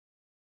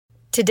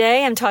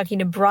Today, I'm talking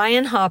to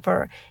Brian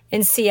Hopper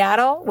in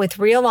Seattle with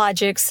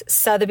Realogics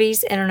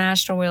Sotheby's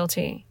International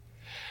Realty.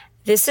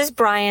 This is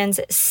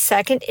Brian's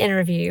second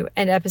interview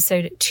and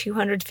episode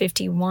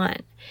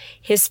 251.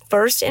 His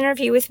first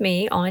interview with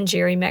me on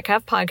Jerry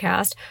Metcalf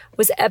Podcast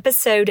was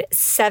episode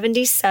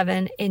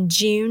 77 in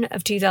June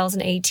of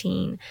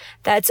 2018.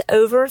 That's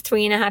over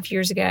 3.5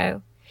 years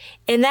ago.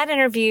 In that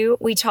interview,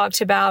 we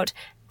talked about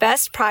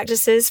best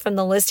practices from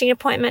the listing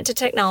appointment to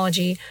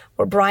technology,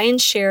 where Brian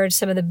shared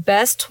some of the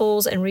best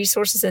tools and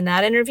resources in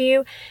that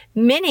interview.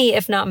 Many,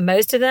 if not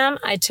most of them,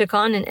 I took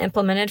on and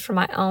implemented for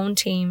my own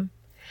team.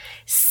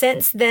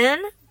 Since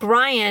then,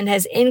 Brian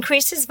has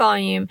increased his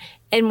volume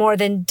and more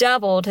than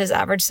doubled his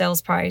average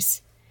sales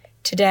price.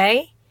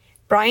 Today,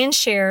 Brian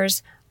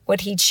shares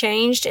what he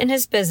changed in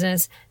his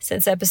business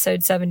since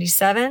episode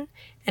 77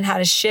 and how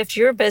to shift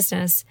your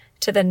business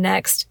to the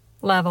next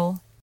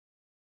level.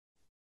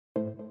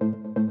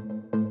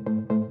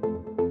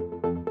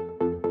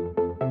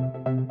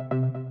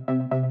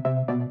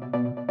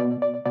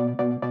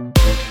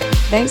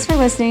 Thanks for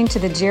listening to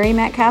the Jerry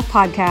Metcalf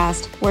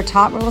Podcast, where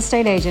top real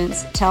estate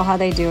agents tell how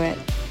they do it.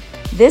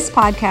 This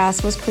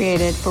podcast was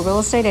created for real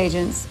estate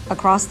agents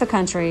across the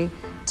country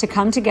to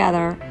come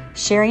together,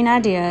 sharing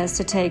ideas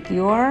to take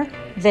your,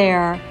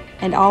 their,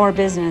 and our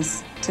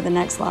business to the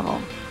next level.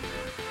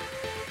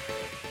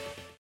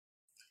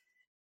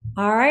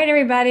 All right,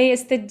 everybody,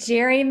 it's the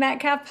Jerry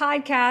Metcalf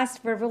Podcast,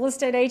 where real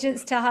estate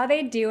agents tell how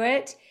they do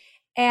it.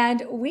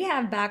 And we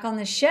have back on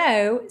the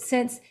show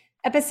since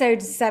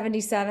episode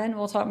 77.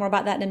 We'll talk more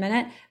about that in a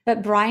minute.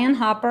 But Brian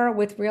Hopper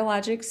with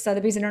Realogics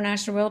Sotheby's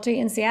International Realty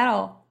in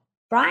Seattle.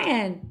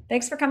 Brian,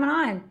 thanks for coming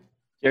on.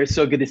 Jerry,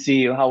 so good to see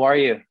you. How are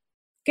you?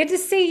 Good to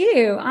see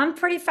you. I'm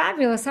pretty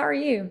fabulous. How are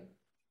you?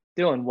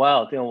 Doing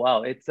well.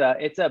 It's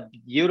a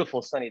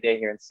beautiful sunny day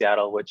here in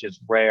Seattle, which is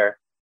rare.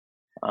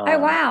 Oh,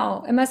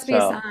 wow. It must be a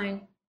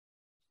sign.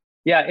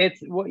 Yeah,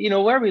 it's,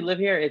 where we live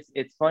here,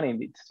 it's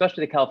funny,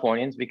 especially the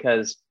Californians,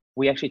 because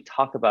we actually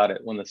talk about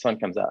it when the sun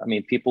comes out. I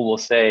mean, people will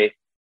say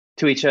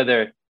to each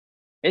other,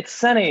 it's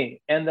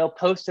sunny, and they'll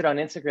post it on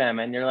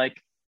Instagram, and you're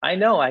like, I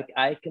know, I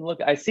can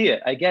look, I see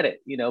it, I get it,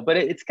 but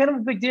it's kind of a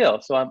big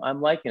deal. So I'm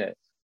liking it.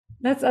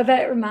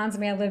 That reminds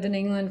me, I lived in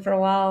England for a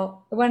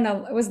while. It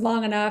was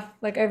long enough,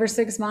 like over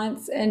 6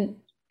 months. And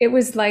it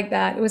was like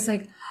that. It was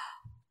like, the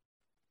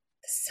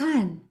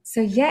sun. So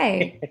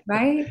yay,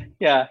 right?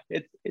 Yeah,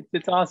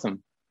 it's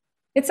awesome.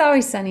 It's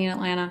always sunny in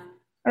Atlanta.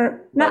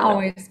 Or not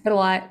always, but a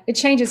lot. It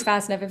changes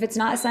fast enough. If it's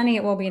not sunny,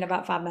 it will be in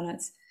about 5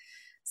 minutes.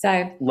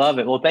 So love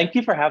it. Well, thank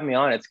you for having me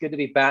on. It's good to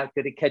be back.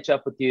 Good to catch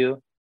up with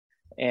you.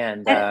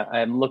 And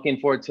I'm looking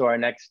forward to our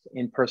next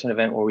in-person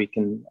event where we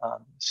can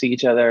see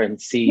each other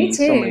and see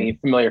so many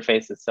familiar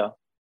faces. So,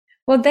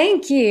 well,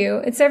 thank you.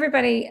 It's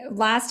everybody.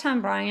 Last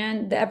time,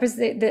 Brian, the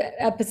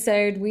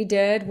episode we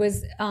did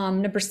was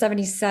number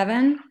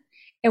 77,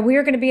 and we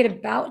are going to be at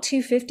about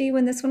 250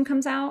 when this one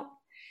comes out.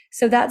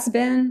 So that's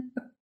been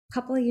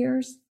couple of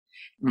years.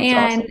 That's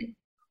and awesome.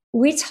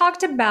 We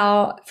talked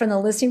about from the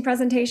listing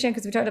presentation,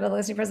 because we talked about the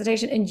listing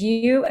presentation, and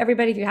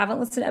everybody, if you haven't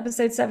listened to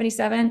episode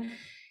 77,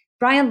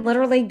 Brian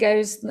literally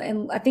goes,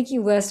 and I think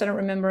you list, I don't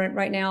remember it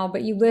right now,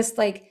 but you list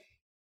I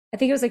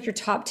think it was like your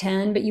top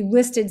 10, but you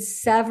listed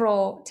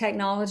several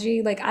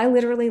technology. Like I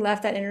literally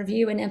left that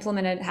interview and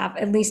implemented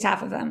at least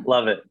half of them.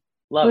 Love it.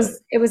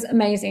 It was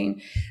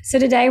amazing. So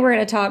today we're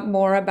going to talk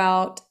more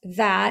about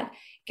that.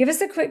 Give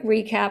us a quick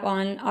recap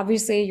on,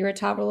 obviously, you're a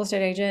top real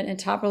estate agent and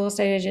top real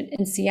estate agent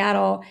in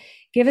Seattle.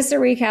 Give us a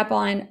recap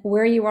on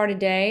where you are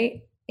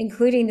today,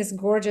 including this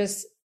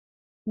gorgeous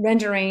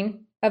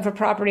rendering of a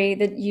property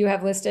that you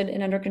have listed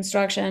and under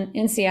construction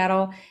in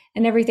Seattle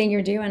and everything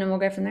you're doing, and we'll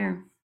go from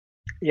there.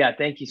 Yeah,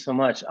 thank you so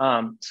much.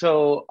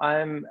 So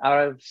I'm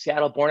out of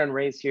Seattle, born and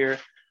raised here,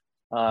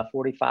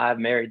 45,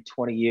 married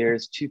 20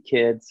 years, 2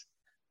 kids,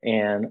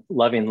 and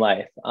loving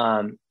life.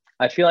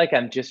 I feel like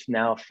I'm just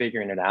now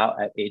figuring it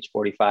out at age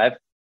 45.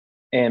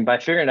 And by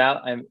figuring it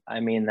out, I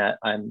mean that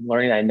I'm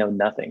learning I know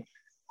nothing.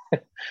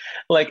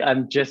 Like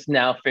I'm just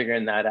now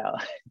figuring that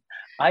out.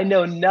 I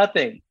know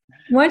nothing.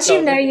 Once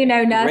you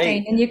know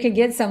nothing, and you can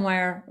get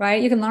somewhere,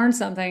 right? You can learn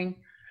something.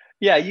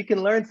 Yeah, you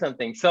can learn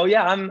something. So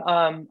yeah, I'm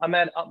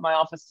at my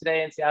office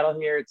today in Seattle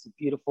here. It's a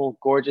beautiful,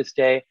 gorgeous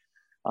day.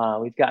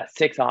 We've got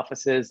 6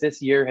 offices.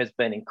 This year has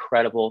been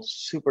incredible,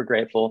 super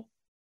grateful.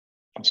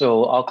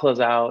 So I'll close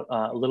out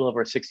a little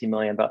over 60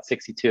 million, about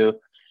 62.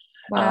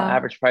 Wow.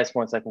 Average price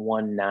point's like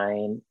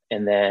 1.9,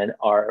 and then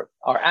our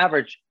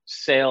average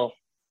sale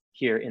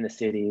here in the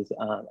city is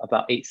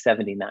about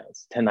 879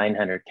 to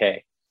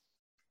 900K.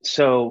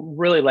 So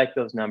really like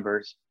those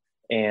numbers,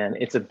 and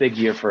it's a big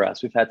year for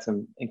us. We've had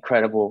some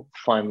incredible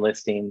fun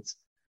listings,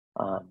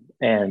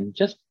 and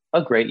just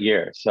a great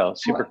year. So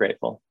super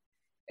grateful.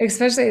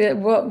 Especially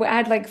that I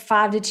had like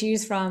 5 to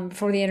choose from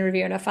before the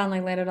interview, and I finally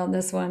landed on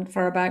this one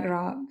for a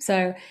backdrop.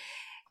 So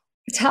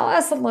tell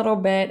us a little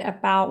bit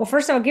about, well,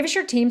 first of all, give us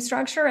your team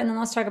structure, and then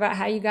let's talk about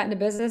how you got into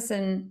business.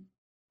 And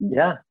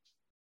yeah,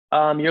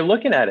 you're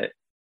looking at it.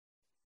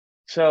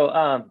 So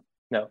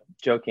no,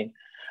 joking.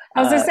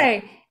 I was gonna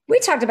say, We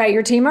talked about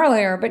your team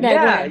earlier, but no, go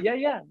Yeah,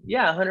 ahead.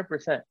 yeah,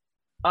 100%.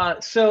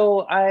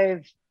 So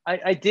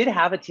I did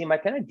have a team. I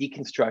kind of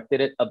deconstructed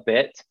it a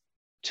bit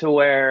to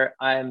where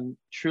I'm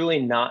truly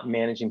not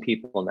managing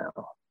people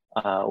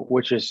now,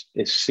 which is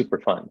super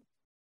fun.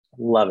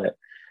 Love it.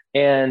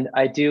 And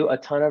I do a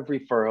ton of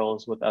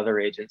referrals with other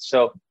agents.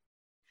 So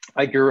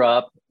I grew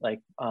up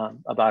like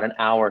about an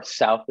hour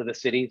south of the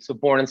city. So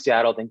born in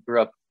Seattle, then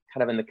grew up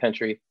kind of in the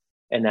country,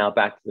 and now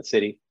back to the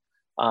city.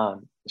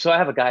 So I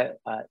have a guy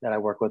that I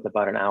work with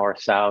about an hour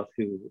south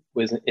who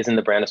is in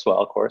the brand as well,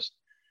 of course,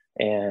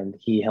 and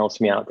he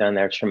helps me out down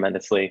there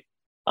tremendously.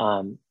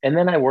 And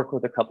then I work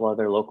with a couple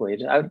other local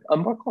agents. I'm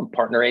more called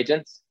partner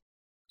agents.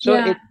 So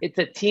Yeah. it's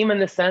a team in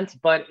the sense,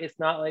 but it's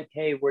not like,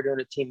 hey, we're doing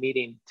a team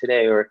meeting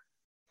today, or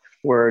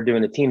we're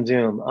doing a team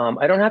Zoom.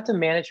 I don't have to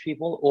manage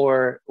people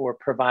or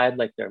provide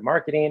like their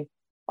marketing.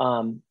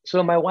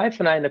 So my wife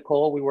and I,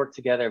 Nicole, we work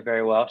together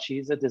very well.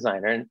 She's a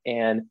designer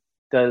and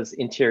does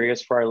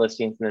interiors for our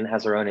listings, and then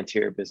has her own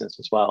interior business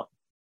as well.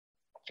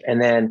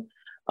 And then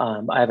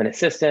I have an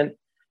assistant,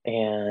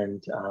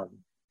 and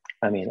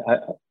I mean,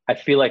 I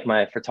feel like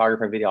my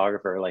photographer and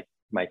videographer are like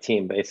my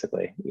team,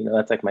 basically.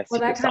 That's like my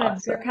Well, secret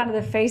sauce. they're kind of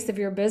the face of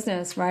your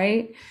business,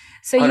 right?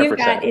 So you've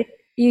got 100%. it,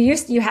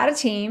 you had a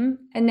team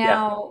and Yeah.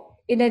 now,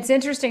 and it's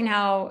interesting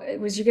how it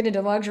was you get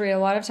into luxury. A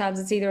lot of times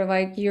it's either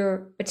like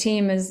a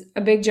team is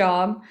a big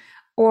job,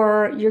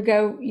 or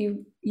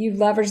you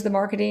leverage the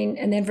marketing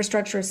and the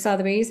infrastructure of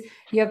Sotheby's.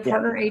 You have Yeah.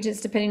 partner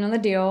agents depending on the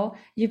deal.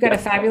 You've got a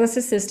Yep. fabulous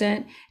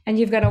assistant, and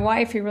you've got a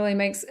wife who really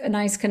makes a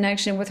nice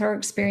connection with her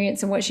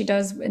experience and what she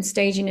does in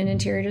staging and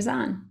interior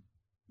design.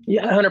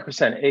 Yeah,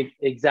 100%.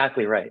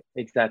 Exactly right.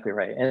 Exactly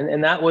right.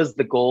 And that was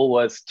the goal,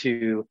 was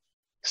to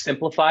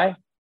simplify.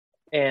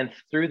 And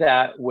through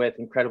that, with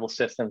incredible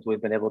systems,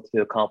 we've been able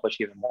to accomplish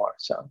even more.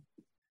 So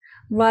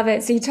Love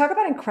it. So you talk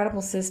about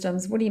incredible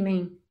systems. What do you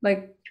mean?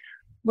 Like,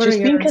 what are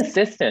just being yours?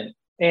 consistent.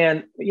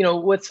 And,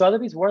 with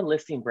Sotheby's, we're a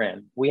listing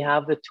brand. We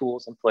have the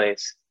tools in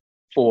place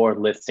for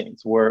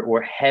listings.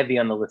 We're heavy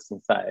on the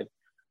listing side.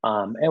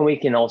 And we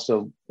can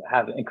also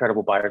have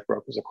incredible buyers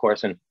brokers, of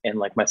course, and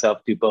like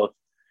myself, do both.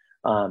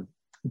 Um,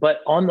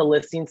 but on the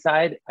listing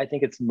side, I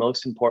think it's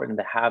most important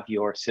to have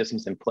your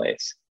systems in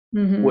place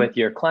Hmm. with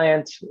your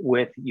clients,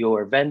 with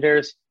your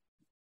vendors,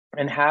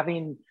 and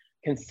having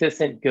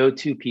consistent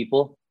go-to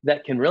people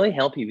that can really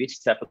help you each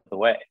step of the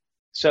way.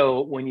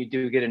 So when you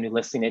do get a new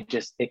listing,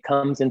 it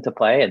comes into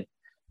play,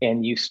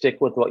 and you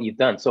stick with what you've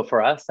done. So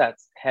for us,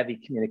 that's heavy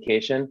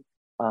communication.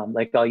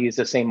 Like I'll use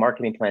the same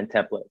marketing plan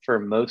template for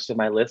most of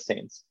my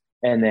listings,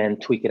 and then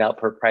tweak it out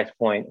per price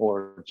point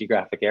or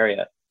geographic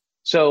area.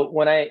 So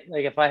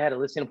if I had a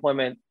listing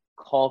appointment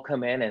call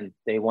come in and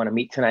they want to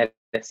meet tonight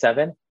at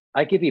 7,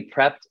 I could be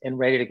prepped and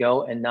ready to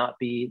go and not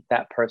be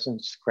that person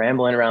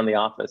scrambling around the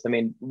office. I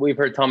mean, we've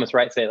heard Thomas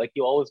Wright say, like,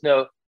 you always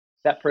know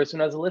that person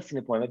has a listing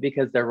appointment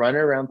because they're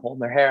running around, pulling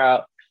their hair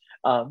out,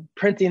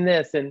 printing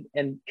this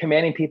and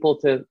commanding people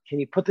to, can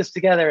you put this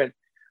together?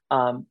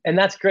 And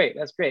that's great.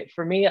 That's great.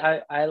 For me,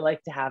 I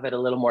like to have it a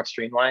little more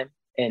streamlined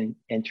and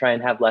try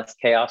and have less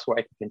chaos where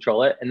I can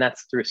control it. And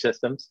that's through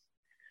systems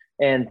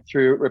and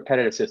through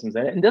repetitive systems.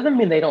 And it doesn't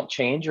mean they don't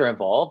change or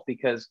evolve,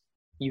 because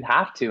you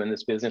have to in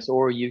this business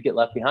or you get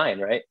left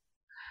behind, right?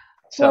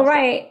 Well, So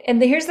right.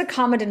 And here's the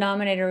common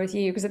denominator with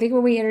you, because I think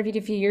when we interviewed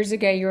a few years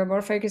ago, you were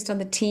more focused on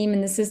the team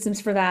and the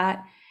systems for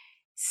that.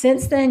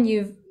 Since then,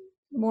 you've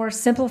more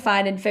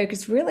simplified and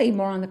focused really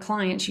more on the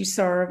clients you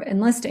serve and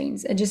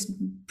listings, and just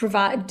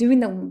doing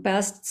the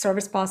best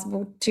service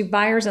possible to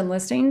buyers and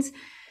listings.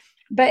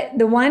 But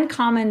the one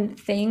common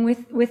thing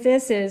with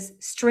this is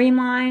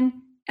streamline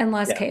and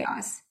less yeah,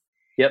 chaos.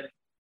 yep,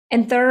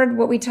 And third,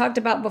 what we talked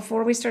about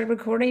before we started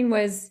recording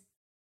was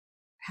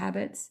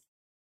habits.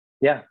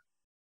 yeah,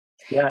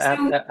 yeah,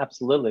 So,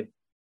 absolutely.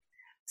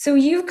 so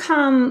you've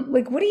come,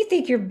 like, what do you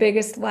think your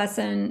biggest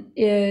lesson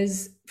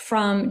is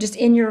from just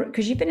in your,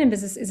 because you've been in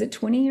business, is it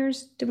 20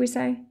 years, did we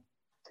say?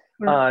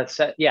 Or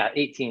Yeah,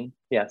 18,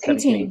 yeah,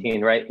 17, 18?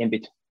 18, right in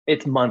between.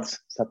 It's months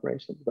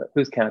separation, but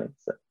who's counting?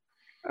 So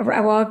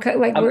Well,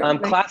 like, I'm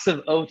class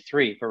of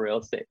 '03 for real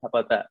estate. How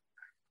about that?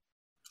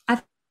 I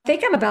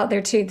think I'm about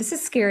there too. This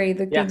is scary,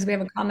 the Yeah, things we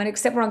have in common,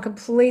 except we're on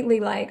completely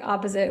like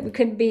opposite. We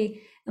couldn't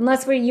be,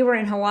 unless you were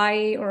in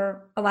Hawaii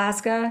or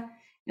Alaska,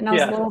 and I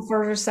was a yeah, little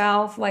further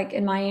south, like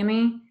in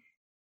Miami.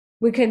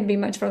 We couldn't be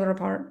much further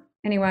apart.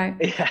 Anyway,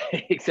 yeah,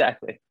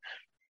 exactly.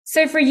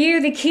 so for you,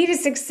 the key to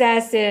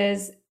success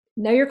is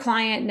know your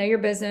client, know your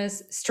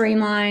business,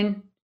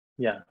 streamline,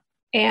 Yeah.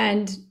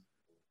 and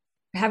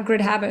have good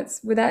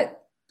habits. Would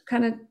that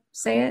kind of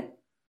say it?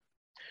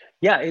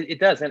 Yeah, it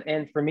does.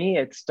 And for me,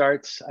 it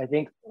starts, I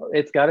think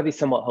it's got to be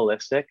somewhat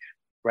holistic,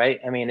 right?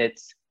 I mean,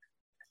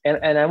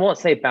 and I won't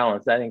say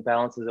balance. I think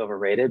balance is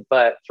overrated.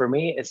 But for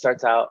me, it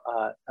starts out,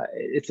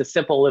 it's a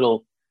simple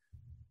little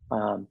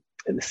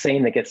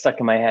saying that gets stuck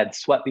in my head: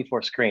 sweat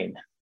before screen.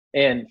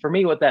 And for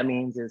me, what that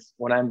means is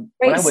when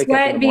Wait, I wake up in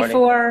sweat the morning,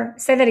 before,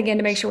 say that again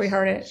to make sure we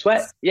heard it.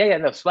 sweat. Yeah, yeah,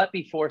 no, sweat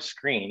before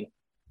screen.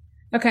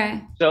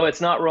 Okay. So it's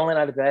not rolling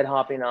out of bed,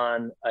 hopping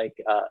on like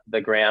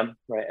the gram,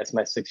 right, as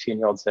my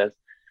 16-year-old says,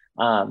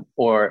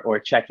 or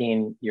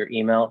checking your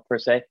email per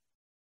se,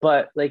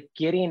 but like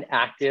getting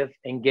active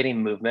and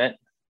getting movement.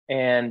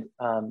 And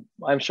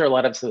I'm sure a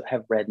lot of us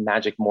have read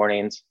Magic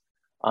Mornings.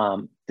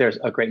 There's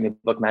a great new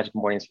book, Magic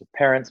Mornings for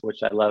Parents,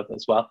 which I love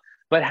as well.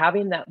 But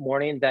having that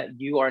morning that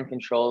you are in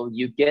control,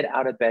 you get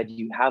out of bed,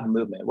 you have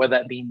movement, whether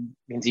that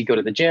means you go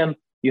to the gym,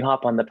 you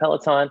hop on the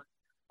Peloton,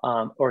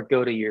 or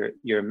go to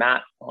your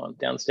mat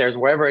downstairs,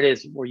 wherever it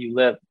is where you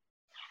live.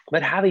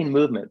 But having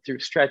movement through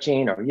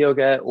stretching or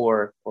yoga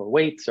or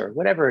weights or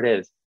whatever it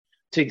is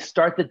to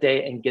start the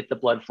day and get the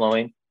blood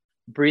flowing,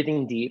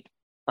 breathing deep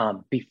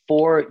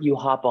before you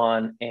hop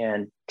on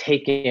and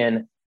take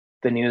in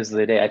the news of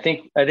the day. I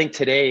think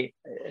today,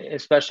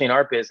 especially in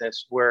our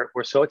business, we're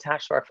so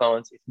attached to our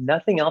phones. If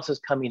nothing else is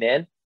coming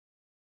in,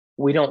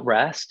 we don't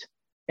rest.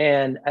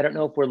 And I don't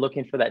know if we're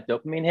looking for that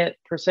dopamine hit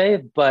per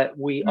se, but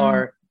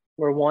we're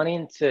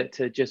wanting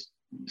to just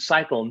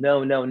cycle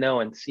no,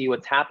 and see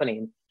what's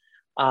happening.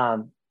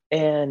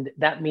 And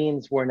that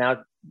means we're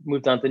now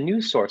moved on to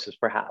news sources,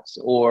 perhaps,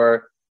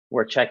 or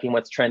we're checking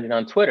what's trending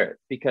on Twitter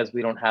because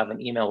we don't have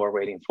an email we're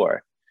waiting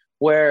for.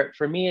 Where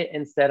for me,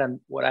 instead,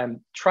 what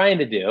I'm trying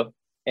to do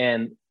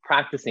and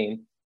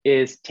practicing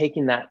is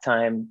taking that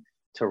time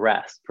to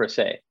rest per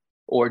se,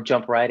 or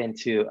jump right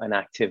into an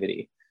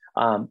activity.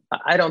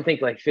 I don't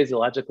think like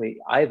physiologically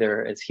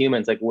either as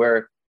humans, like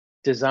we're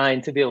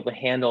designed to be able to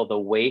handle the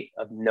weight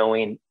of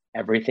knowing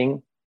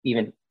everything,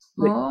 even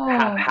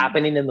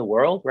happening in the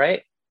world,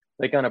 right?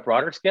 Like on a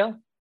broader scale.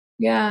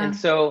 Yeah. And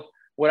so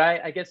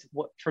I guess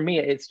for me,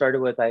 it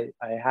started with, I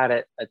had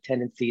a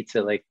tendency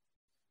to like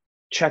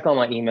check all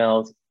my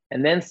emails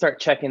and then start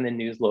checking the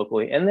news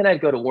locally. And then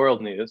I'd go to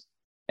world news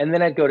and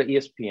then I'd go to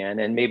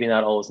ESPN, and maybe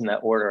not always in that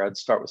order. I'd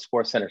start with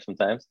SportsCenter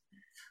sometimes.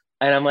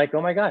 And I'm like,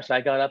 oh my gosh, I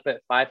got up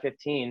at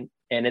 5:15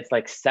 and it's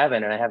like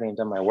 7 and I haven't even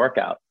done my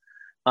workout.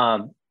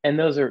 And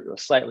those are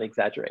slightly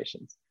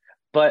exaggerations.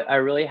 But I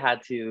really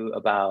had to,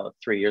 about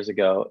 3 years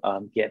ago,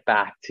 get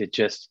back to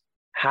just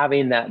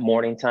having that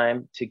morning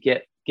time to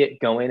get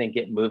going and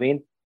get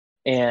moving.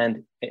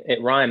 And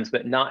it rhymes,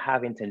 but not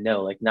having to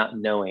know, like not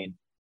knowing,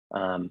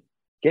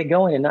 get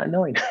going and not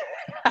knowing.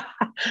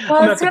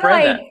 Well, it's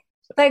kind of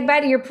like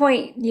back to your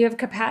point, you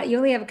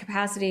only have a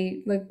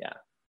capacity, like, yeah.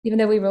 Even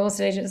though we real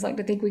estate agents like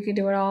to think we could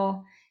do it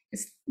all.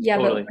 But what are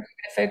you going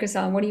to focus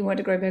on? What do you want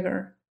to grow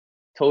bigger?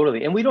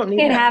 Totally. And we don't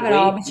need you can't have it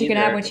all, but you can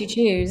have what you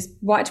choose.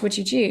 Watch what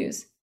you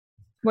choose.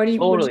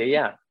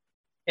 Yeah.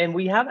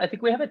 And I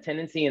think we have a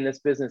tendency in this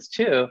business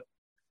too,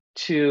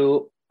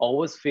 to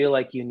always feel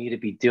like you need to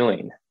be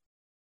doing,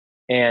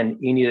 and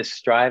you need to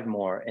strive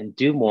more and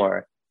do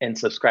more and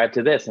subscribe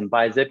to this and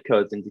buy zip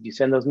codes. And did you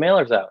send those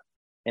mailers out?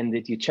 And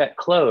did you check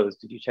close?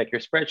 Did you check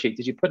your spreadsheet?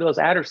 Did you put those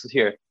addresses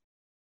here?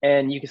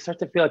 And you can start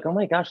to feel like, oh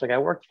my gosh, like I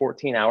worked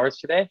 14 hours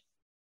today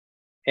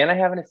and I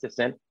have an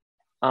assistant.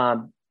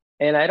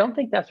 And I don't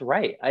think that's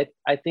right.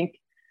 I think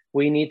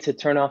we need to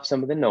turn off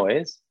some of the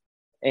noise,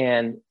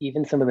 and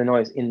even some of the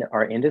noise in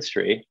our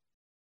industry.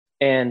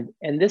 And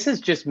this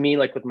is just me,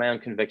 like with my own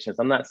convictions.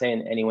 I'm not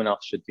saying anyone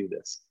else should do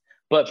this,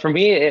 but for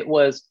me, it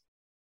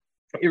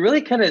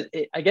really kind of,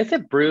 I guess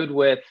it brewed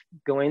with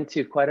going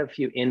to quite a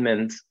few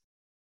Inmans,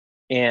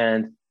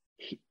 and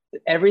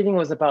everything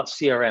was about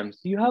CRMs.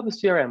 Do you have a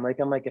CRM? Like,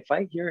 I'm like, if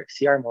I hear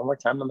CRM one more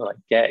time, I'm like,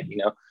 gag,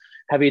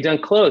 have you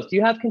done close? Do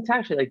you have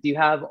Contactually? Like, do you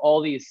have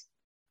all these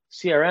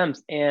CRMs?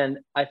 And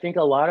I think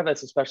a lot of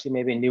us, especially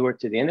maybe newer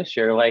to the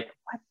industry, are like,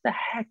 what the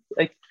heck?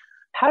 Like,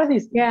 how do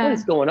these, what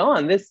is going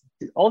on?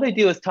 All they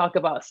do is talk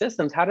about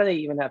systems. How do they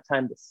even have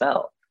time to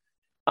sell?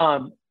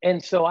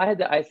 And so I had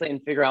to isolate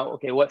and figure out,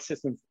 okay, what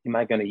systems am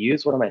I going to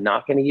use? What am I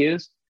not going to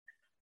use?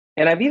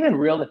 And I've even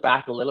reeled it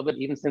back a little bit,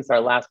 even since our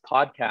last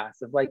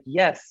podcast, of like,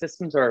 yes,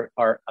 systems are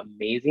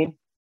amazing,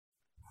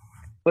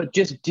 but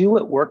just do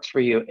what works for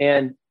you.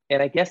 And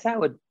I guess I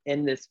would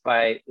end this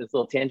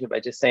little tangent by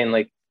just saying,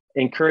 like,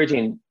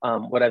 encouraging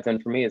what I've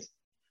done for me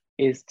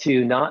is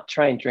to not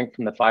try and drink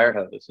from the fire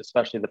hose,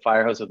 especially the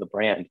fire hose of the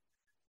brand,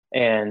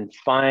 and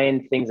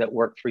find things that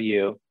work for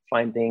you,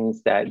 find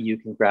things that you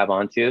can grab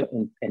onto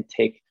and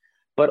take,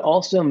 but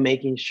also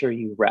making sure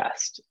you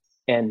rest.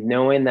 And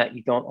knowing that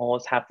you don't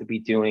always have to be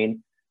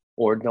doing,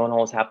 or don't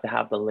always have to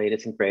have the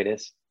latest and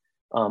greatest,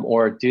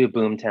 or do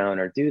Boomtown,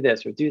 or do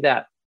this or do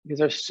that, because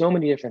there's so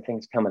many different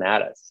things coming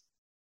at us.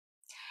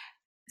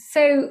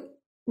 So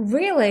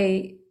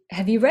really,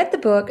 have you read the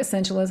book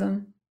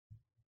Essentialism?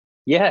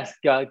 Yes,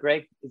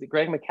 Greg, is it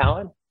Greg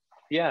McKeown?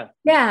 Yeah.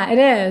 Yeah, it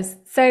is.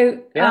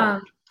 So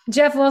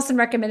Jeff Wilson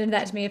recommended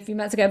that to me a few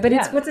months ago, but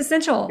it's what's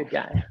essential. Good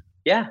guy.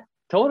 Yeah.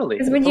 Totally.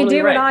 Because when you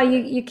do it all,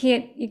 you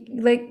can't,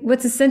 like,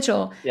 what's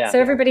essential. Yeah. So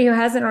everybody who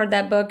hasn't read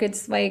that book,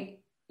 it's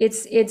like,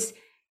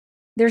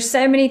 there's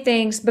so many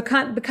things.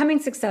 Becoming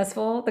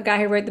successful, the guy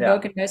who wrote the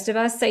book, and most of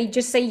us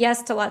just say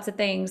yes to lots of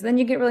things. Then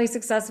you get really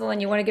successful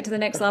and you want to get to the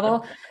next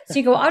level. So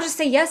you go, I'll just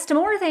say yes to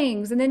more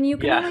things. And then you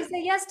can only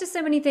say yes to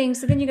so many things.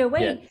 So then you go,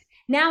 wait,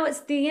 now it's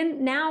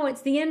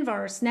the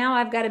inverse. Now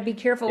I've got to be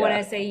careful what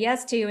I say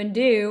yes to and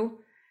do.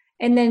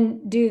 and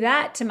then do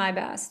that to my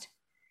best.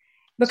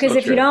 Because So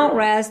if you true. don't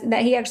rest,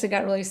 that he actually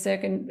got really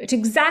sick, and it's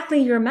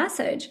exactly your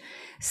message.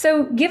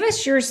 So give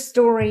us your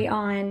story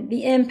on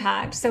the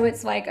impact. So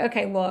it's like,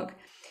 okay, look,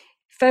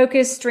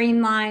 focus,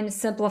 streamline,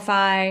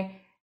 simplify,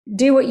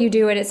 do what you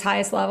do at its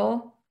highest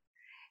level.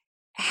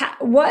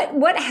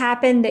 What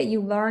happened that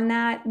you learned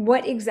that?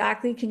 What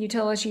exactly can you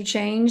tell us you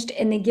changed?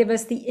 And then give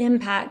us the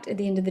impact at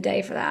the end of the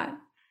day for that.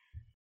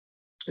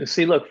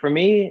 See, look, for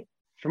me,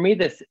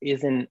 this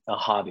isn't a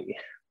hobby.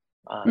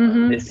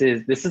 Mm-hmm.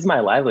 This is my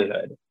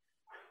livelihood.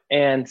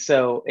 And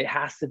so it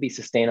has to be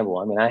sustainable.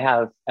 I mean, I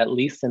have at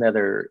least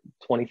another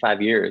 25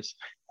 years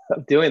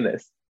of doing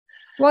this.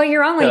 Well,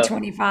 you're only So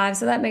 25,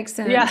 so that makes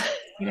yeah, sense.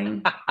 If you're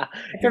too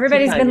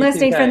everybody's kind. been You're too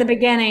listening from the kind.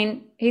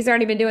 beginning, he's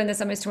already been doing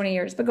this almost 20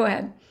 years, but go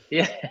ahead.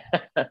 Yeah,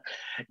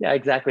 yeah,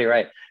 exactly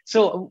right.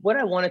 So what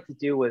I wanted to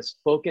do was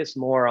focus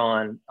more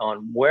on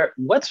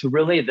what's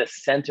really the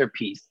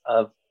centerpiece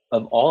of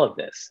all of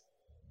this,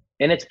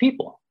 and it's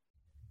people.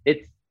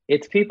 It's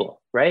it's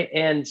people, right?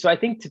 And so I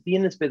think to be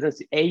in this business,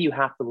 you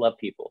have to love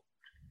people,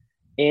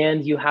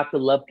 and you have to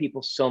love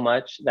people so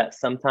much that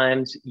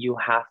sometimes you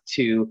have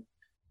to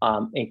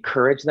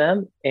encourage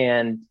them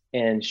and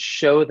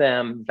show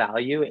them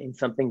value in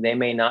something they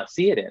may not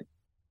see it in.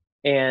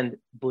 And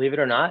believe it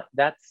or not,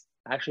 that's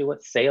actually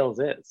what sales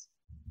is.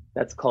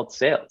 That's called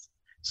sales.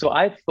 So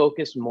I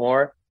focus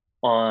more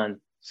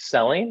on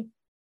selling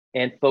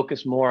and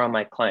focus more on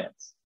my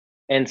clients.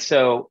 And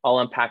so I'll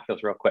unpack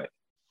those real quick.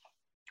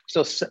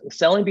 So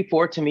selling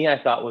before, to me,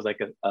 I thought was like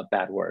a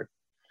bad word,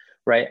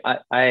 right?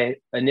 I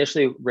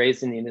initially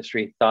raised in the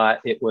industry, thought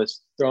it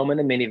was throw them in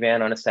a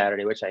minivan on a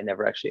Saturday, which I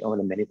never actually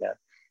owned a minivan.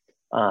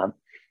 Um,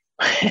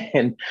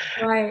 and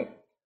Right.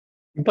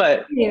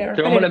 but Yeah,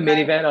 throw I them in a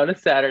didn't know. minivan on a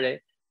Saturday,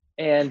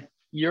 and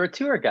you're a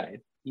tour guide.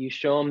 You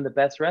show them the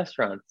best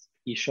restaurants,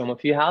 you show them a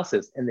few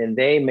houses, and then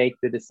they make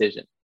the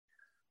decision.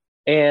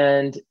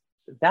 And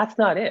that's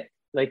not it.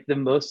 Like the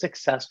most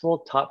successful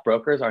top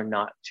brokers are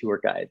not tour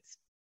guides.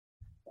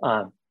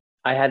 Um,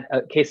 I had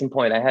a case in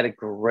point. I had a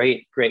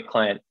great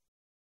client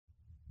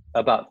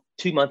about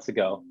 2 months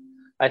ago.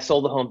 I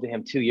sold the home to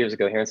him 2 years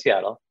ago here in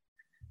Seattle,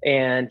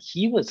 and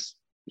he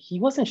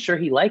wasn't sure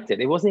he liked it.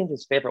 It wasn't even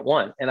his favorite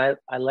one. And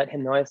I let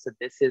him know, I said,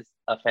 this is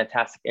a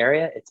fantastic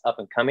area. It's up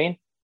and coming.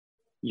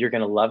 You're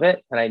going to love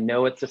it. And I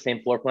know it's the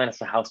same floor plan as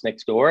the house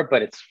next door,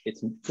 but it's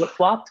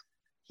flip-flopped.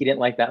 He didn't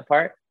like that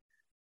part.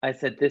 I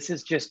said, this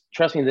is just,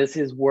 trust me, this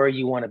is where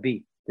you want to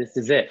be. This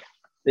is it.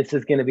 This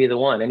is going to be the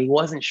one. And he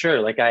wasn't sure.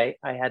 Like I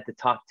had to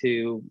talk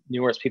to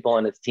numerous people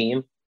on his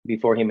team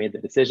before he made the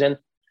decision.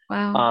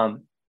 Wow.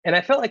 And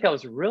I felt like I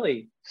was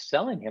really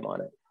selling him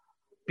on it,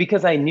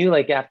 because I knew,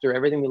 like, after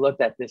everything we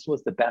looked at, this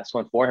was the best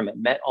one for him. It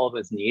met all of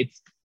his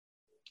needs.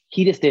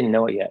 He just didn't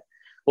know it yet.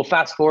 Well,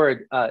 fast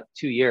forward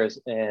 2 years,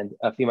 and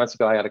a few months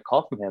ago, I got a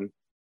call from him.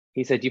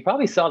 He said, you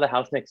probably saw the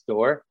house next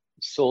door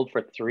sold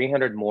for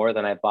 300 more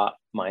than I bought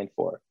mine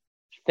for.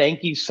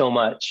 Thank you so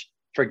much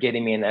for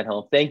getting me in that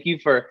home. Thank you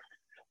for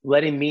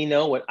letting me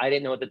know what I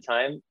didn't know at the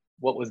time,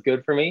 what was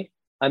good for me.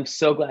 I'm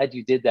so glad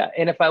you did that.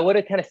 And if I would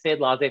have kind of stayed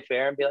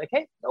laissez-faire and be like,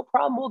 hey, no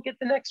problem, we'll get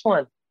the next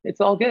one,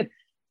 it's all good,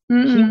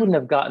 he wouldn't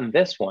have gotten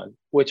this one,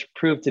 which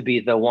proved to be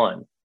the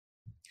one.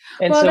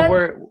 And Well, so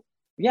that,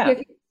 yeah,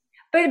 yeah,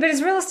 but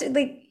it's real estate.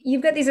 Like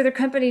you've got these other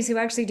companies who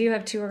actually do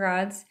have tour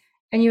guides,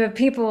 and you have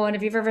people. And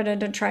if you've ever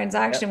done a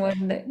transaction yep,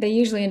 with them, they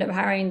usually end up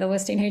hiring the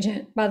listing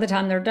agent by the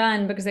time they're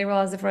done because they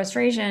realize the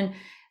frustration.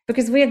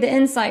 Because we have the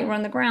insight, we're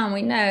on the ground,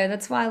 we know.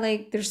 That's why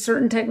like there's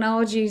certain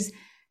technologies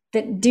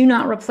that do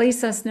not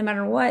replace us no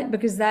matter what,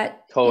 because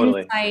that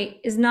totally. insight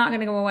is not going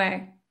to go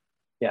away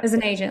Yeah, as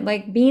an agent.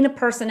 Like being a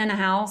person in a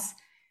house,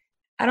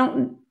 I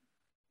don't.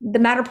 The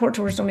Matterport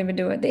tours don't even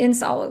do it. The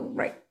install,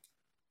 right?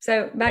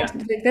 So back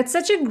yeah. to that's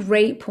such a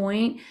great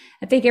point.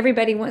 I think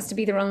everybody wants to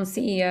be their own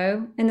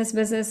CEO in this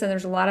business, and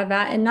there's a lot of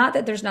that. And not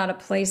that there's not a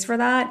place for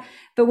that,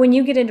 but when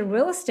you get into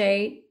real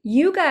estate,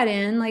 you got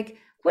in like,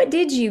 what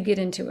did you get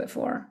into it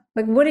for?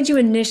 Like, what did you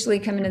initially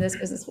come into this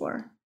business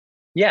for?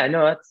 Yeah,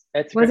 no, that's a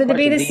Was great it to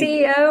be question.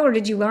 the CEO, or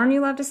did you learn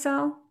you love to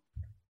sell?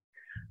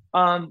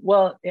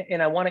 Well,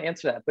 and I want to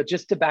answer that, but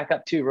just to back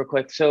up too, real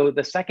quick. So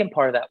the second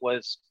part of that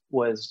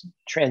was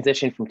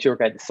transition from tour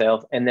guide to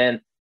sales, and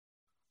then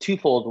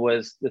twofold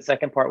was the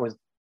second part was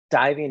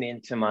diving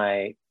into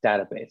my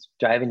database,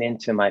 diving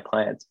into my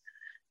clients,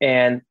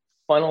 and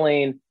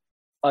funneling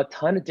a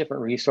ton of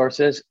different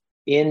resources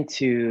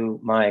into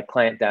my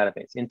client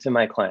database, into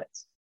my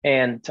clients.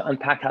 And to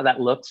unpack how that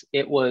looks,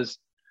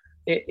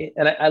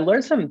 and I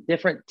learned some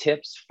different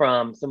tips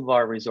from some of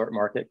our resort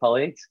market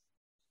colleagues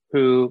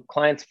who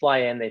clients fly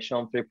in, they show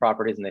them 3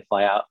 properties and they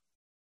fly out.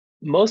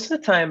 Most of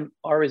the time,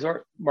 our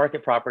resort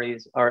market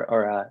properties,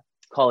 our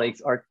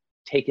colleagues are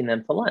taking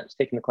them to lunch,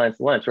 taking the clients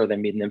to lunch, or they're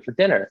meeting them for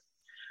dinner,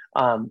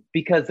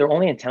 because they're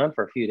only in town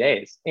for a few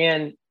days.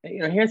 And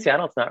here in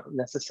Seattle, it's not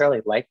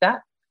necessarily like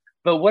that.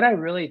 But what I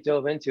really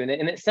dove into, and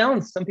it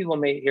sounds, some people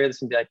may hear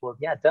this and be like, well,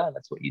 yeah, duh,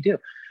 that's what you do.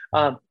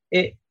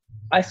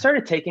 I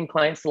started taking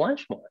clients to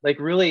lunch more. Like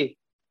really,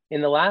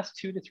 in the last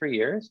 2 to 3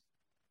 years,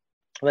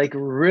 like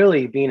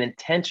really being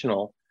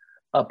intentional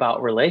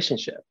about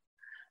relationship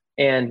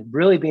and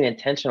really being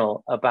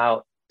intentional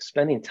about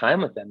spending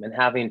time with them and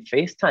having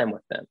FaceTime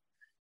with them,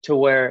 to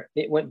where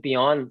it went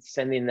beyond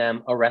sending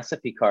them a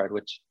recipe card,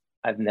 which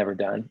I've never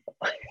done.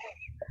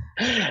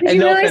 Did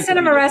you really send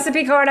them a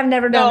recipe card? I've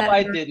never done No, that.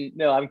 I didn't.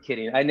 No, I'm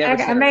kidding. I never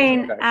Okay, I sent a recipe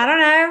mean, card. I don't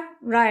know.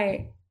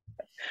 Right.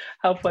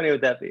 How funny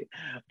would that be?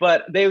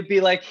 But they would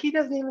be like, he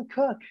doesn't even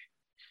cook.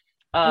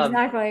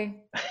 Exactly.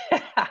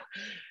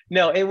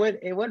 No, it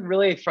went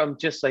really from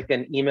just like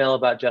an email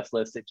about just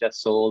listed,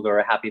 just sold, or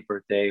a happy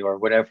birthday, or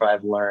whatever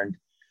I've learned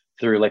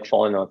through like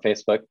following on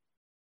Facebook,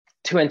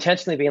 to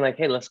intentionally being like,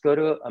 hey, let's go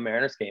to a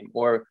Mariners game,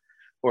 or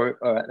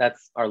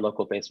that's our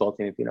local baseball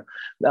team, if you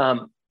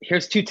know.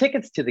 Here's 2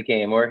 tickets to the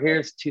game, or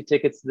here's 2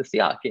 tickets to the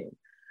Seahawks game.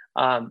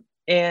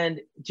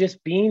 And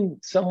just being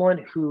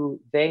someone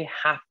who they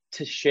have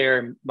to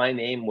share my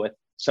name with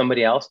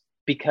somebody else,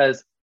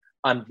 because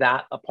I'm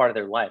that a part of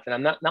their life. And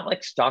I'm not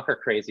like stalker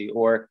crazy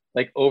or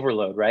like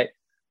overload, right?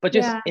 But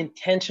just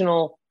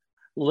intentional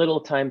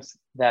little times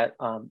that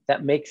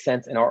that make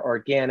sense and are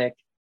organic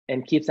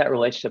and keeps that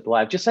relationship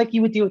alive, just like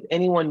you would do with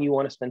anyone you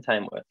want to spend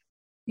time with.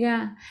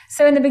 Yeah.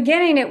 So in the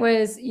beginning, it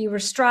was, you were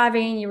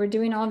striving, you were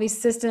doing all these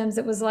systems.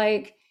 It was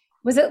like,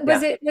 was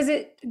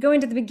it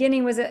going to the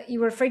beginning? Was it, you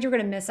were afraid you were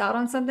going to miss out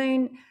on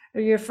something,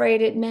 or you're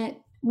afraid it meant,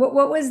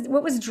 what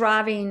was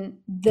driving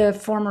the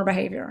former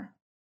behavior?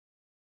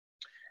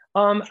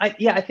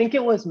 I think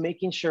it was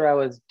making sure I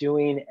was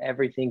doing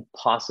everything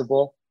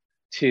possible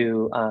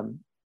to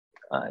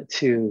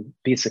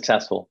be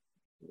successful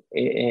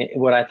in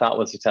what I thought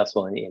was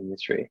successful in the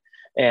industry.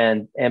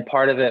 And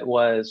part of it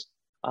was,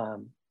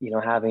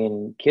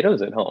 having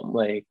kiddos at home.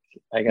 Like,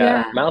 I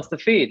got mouths to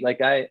feed. Like,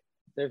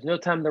 there's no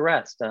time to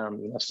rest.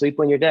 Sleep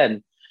when you're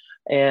dead.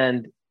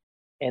 And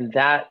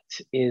that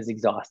is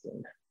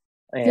exhausting.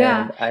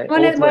 And I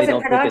ultimately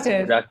don't think it's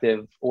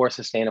productive or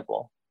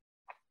sustainable.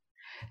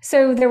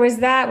 So there was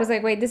that, was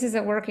like, wait, this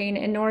isn't working,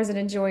 and nor is it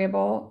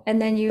enjoyable.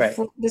 And then you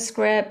flipped the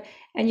script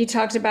and you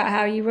talked about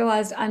how you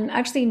realized, I'm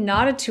actually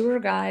not a tour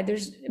guide.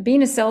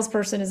 Being a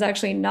salesperson is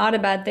actually not a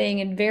bad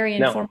thing, and very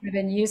informative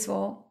and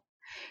useful.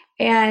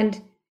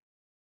 And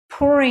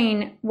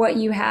pouring what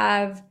you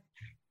have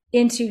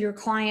into your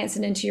clients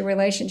and into your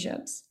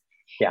relationships.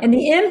 Yeah. And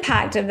the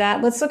impact of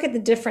that, let's look at the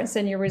difference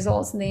in your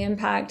results and the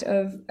impact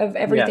of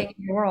everything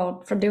in your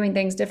world from doing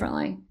things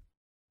differently.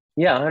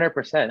 Yeah,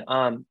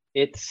 100%.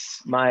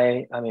 It's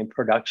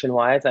production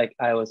wise,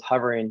 I was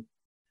hovering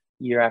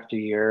year after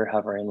year,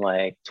 hovering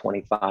like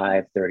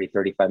 25, 30,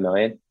 35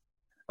 million,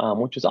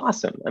 which was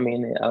awesome. I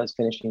mean, I was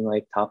finishing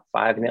like top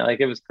 5, and like,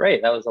 it was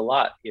great. That was a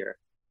lot here,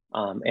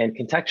 and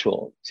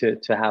contextual to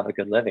have a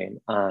good living.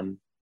 And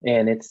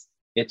it's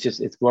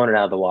blown it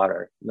out of the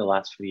water in the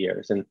last few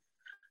years. And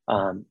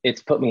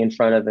it's put me in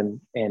front of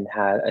and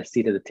had a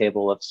seat at the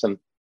table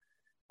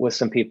with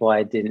some people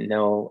I didn't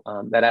know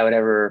that I would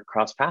ever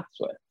cross paths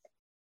with.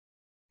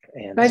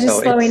 And by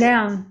just slowing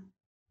down.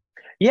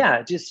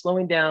 Yeah, just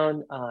slowing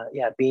down.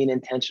 Being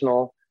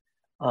intentional.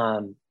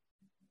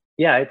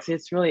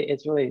 It's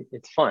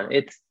fun.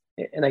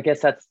 And I guess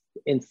that's,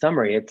 in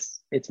summary,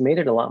 it's made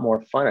it a lot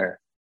more funner,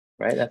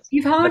 right?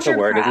 You've honed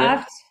your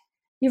craft.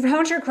 You've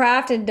honed your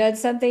craft and done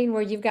something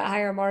where you've got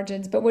higher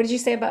margins. But what did you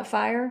say about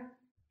fire?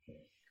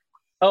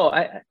 Oh,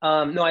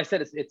 I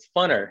said it's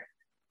funner.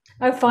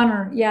 Oh,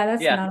 funner. Yeah,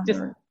 that's not just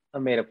word. A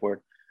made up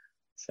word.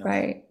 So,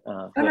 right.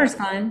 Funner's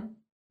fun.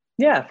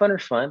 Yeah,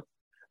 funner's fun.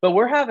 But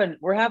we're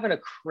having a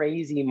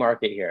crazy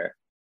market here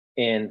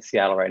in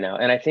Seattle right now.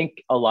 And I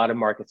think a lot of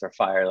markets are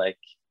fire. Like,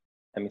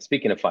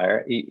 speaking of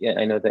fire,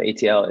 I know the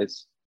ATL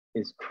is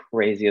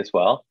crazy as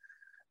well.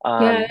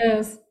 It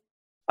is.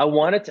 I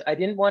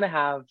didn't want to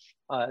have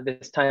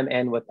this time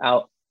end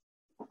without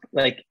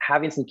like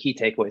having some key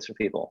takeaways for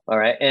people. All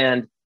right.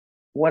 And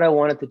what I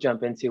wanted to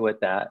jump into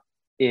with that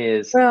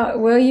is, well,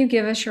 will you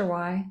give us your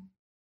why?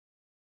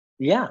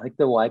 Yeah, like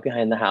the why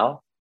behind the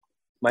how.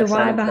 The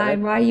why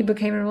behind why you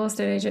became a real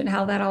estate agent and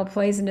how that all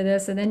plays into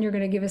this, and then you're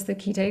going to give us the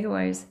key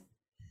takeaways.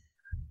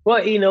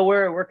 Well,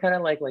 we're kind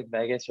of like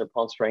Vegas or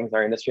Palm Springs,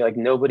 our industry. Like,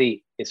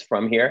 nobody is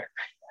from here,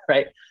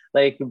 right?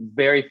 Like,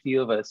 very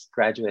few of us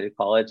graduated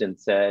college and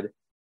said,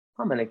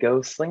 I'm going to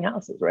go sling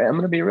houses, right? I'm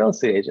going to be a real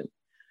estate agent.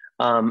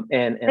 And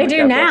they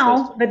do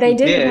now, but they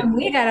didn't when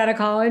we got out of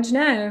college.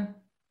 No.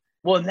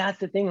 Well, and that's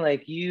the thing.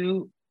 Like,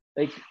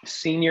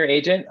 senior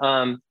agent,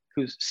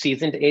 who's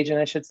seasoned agent,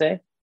 I should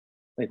say.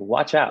 Like,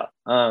 watch out.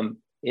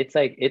 It's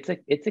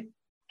a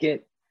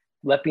get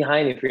left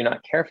behind if you're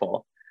not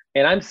careful.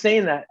 And I'm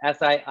saying that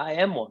as I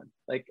am one.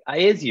 Like, I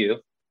is you,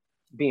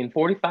 being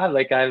 45.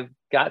 Like, I've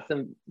got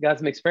some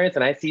experience,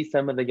 and I see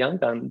some of the young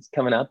guns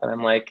coming up, and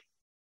I'm like,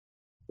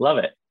 love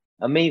it,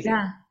 amazing.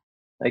 Yeah.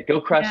 Like,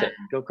 go crush it.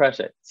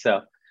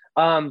 So,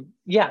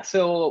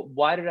 So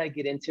why did I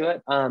get into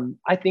it?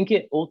 I think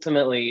it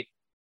ultimately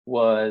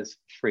was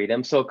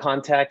freedom. So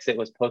context, it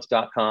was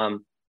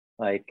post.com,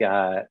 like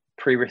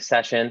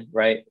pre-recession,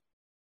 right?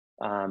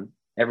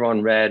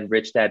 everyone read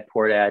Rich Dad,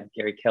 Poor Dad,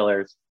 Gary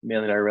Keller's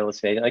Millionaire Real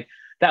Estate. Like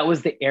that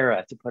was the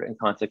era, to put it in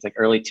context, like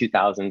early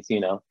 2000s,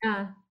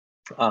 Yeah.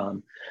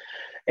 Um,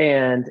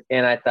 and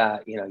I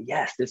thought,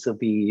 yes, this will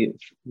be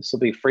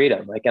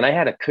freedom. Like, and I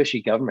had a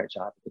cushy government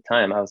job at the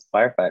time. I was a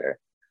firefighter,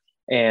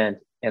 and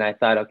I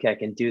thought, okay, I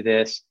can do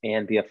this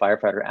and be a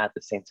firefighter at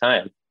the same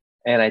time.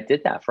 And I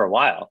did that for a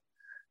while.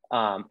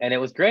 And it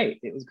was great.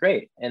 It was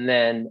great. And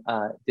then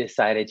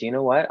decided, you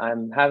know what?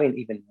 I'm having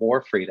even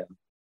more freedom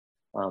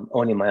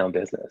owning my own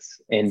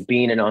business and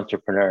being an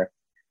entrepreneur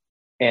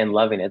and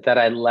loving it, that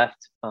I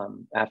left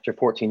after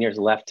 14 years,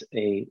 left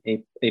a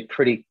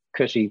pretty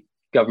cushy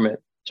government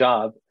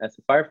job as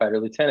a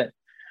firefighter lieutenant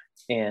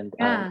and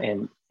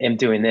am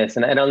doing this.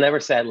 And I'll never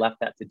say I left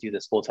that to do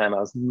this full time. I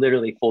was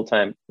literally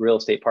full-time real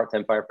estate,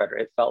 part-time firefighter.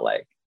 It felt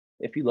like,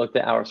 if you looked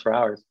at hours for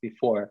hours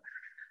before.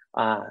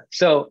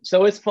 So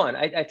it's fun.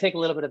 I take a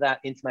little bit of that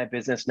into my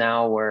business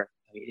now, where,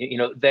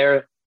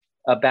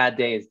 a bad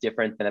day is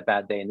different than a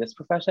bad day in this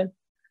profession.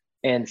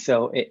 And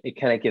so it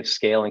kind of gives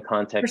scale and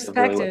context of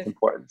really what's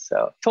important.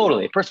 So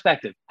totally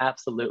perspective.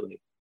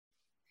 Absolutely.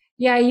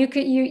 Yeah.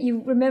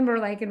 You remember,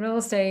 like, in real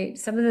estate,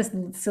 some of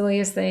the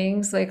silliest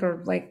things, like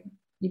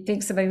you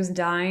think somebody was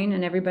dying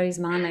and everybody's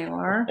mind they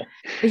are,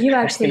 but you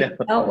actually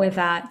dealt with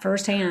that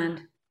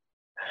firsthand.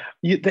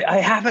 I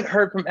haven't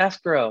heard from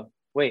escrow.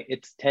 Wait,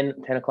 it's 10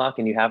 o'clock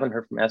and you haven't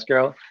heard from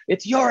escrow?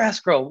 It's your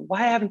escrow.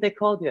 Why haven't they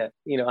called yet?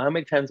 How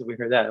many times have we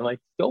heard that? I'm like,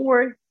 don't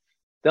worry.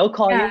 They'll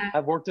call you.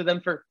 I've worked with them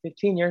for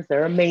 15 years.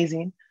 They're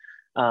amazing.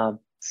 But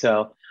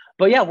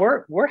yeah,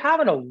 we're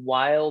having a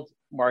wild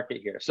market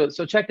here. So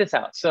check this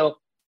out. So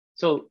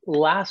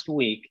last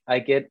week I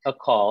get a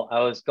call.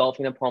 I was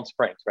golfing in Palm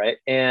Springs, right?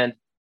 And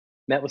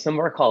met with some of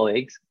our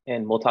colleagues,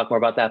 and we'll talk more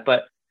about that.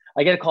 But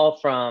I get a call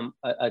from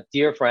a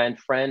dear friend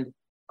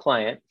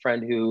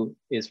who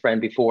is friend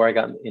before I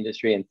got in the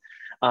industry,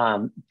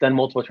 and done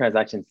multiple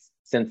transactions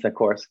since, of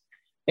course.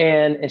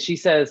 And she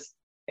says,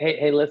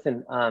 hey,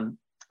 listen,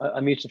 a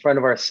mutual friend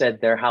of ours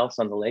said their house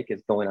on the lake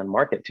is going on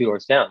market 2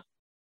 doors down.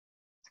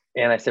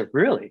 And I said,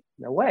 really?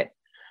 No way.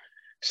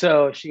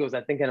 So she goes,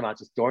 I'm thinking about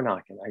just door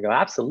knocking. I go,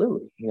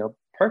 absolutely.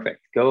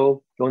 Perfect.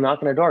 Go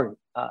knock on a door.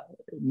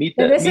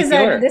 This is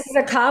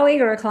a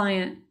colleague or a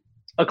client?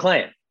 A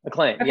client.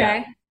 Okay.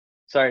 Yeah.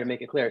 Sorry to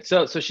make it clear.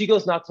 So she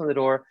goes, knocks on the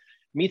door,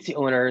 meets the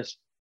owners,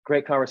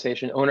 great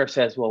conversation. Owner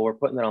says, well, we're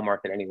putting it on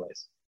market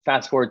anyways.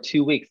 Fast forward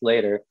 2 weeks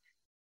later,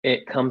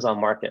 it comes on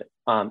market.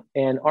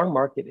 And our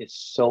market is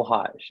so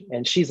hot.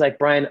 And she's like,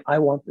 Brian, I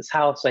want this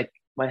house. Like,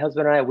 my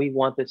husband and I, we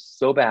want this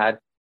so bad.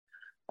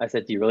 I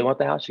said, do you really want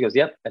the house? She goes,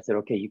 yep. I said,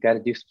 okay, you got to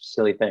do some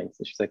silly things.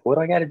 And she's like, what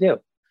do I got to do?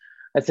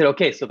 I said,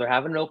 okay, so they're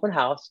having an open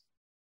house.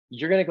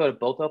 You're going to go to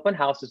both open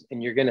houses,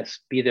 and you're going to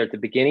be there at the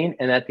beginning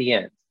and at the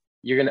end.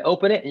 You're going to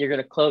open it and you're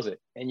going to close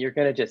it. And you're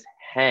going to just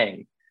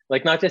hang,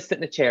 like, not just sit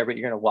in a chair, but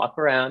you're going to walk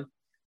around.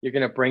 You're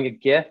going to bring a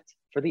gift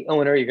for the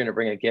owner. You're going to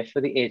bring a gift for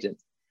the agent.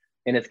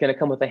 And it's going to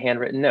come with a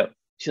handwritten note.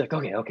 She's like,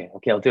 okay,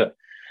 I'll do it.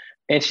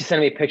 And she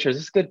sent me pictures.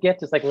 This is a good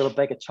gift. It's like a little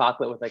bag of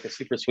chocolate with like a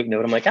super sweet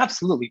note. I'm like,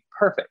 absolutely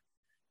perfect.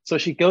 So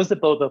she goes to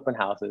both open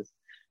houses,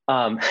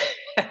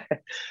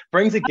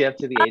 brings a gift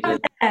to the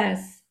agent.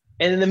 Yes.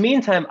 And in the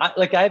meantime,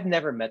 I've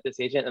never met this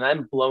agent, and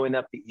I'm blowing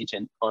up the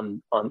agent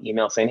on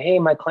email saying, hey,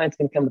 my client's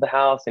going to come to the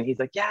house. And he's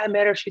like, yeah, I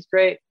met her. She's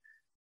great.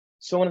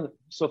 So on and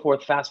so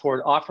forth. Fast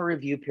forward, offer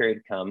review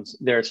period comes.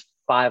 There's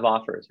 5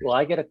 offers. Well,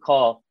 I get a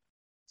call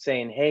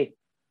saying, hey,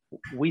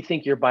 we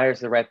think your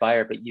buyer's the right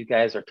buyer, but you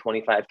guys are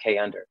 25K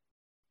under.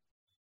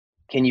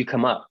 Can you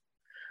come up?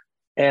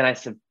 And I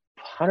said,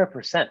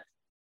 100%.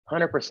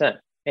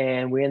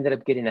 And we ended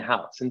up getting a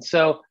house. And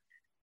so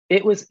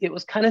it was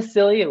kind of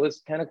silly. It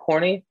was kind of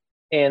corny.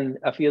 And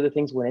a few other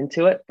things went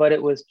into it, but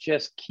it was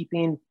just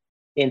keeping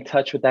in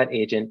touch with that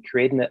agent,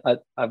 creating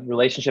a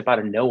relationship out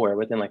of nowhere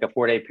within like a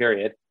 4-day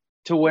period,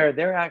 to where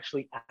they're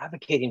actually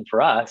advocating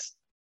for us,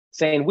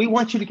 saying, we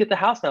want you to get the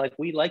house now. Like,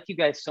 we like you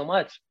guys so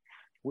much.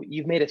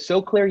 You've made it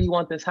so clear you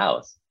want this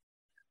house.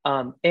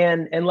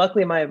 And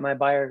luckily my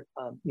buyer,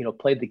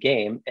 played the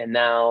game, and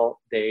now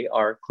they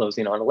are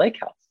closing on a lake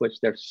house, which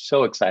they're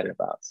so excited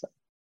about. So,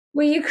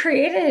 well, you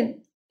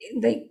created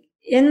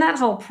in that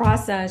whole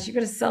process, you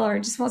got a seller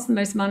who just wants the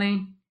most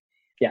money.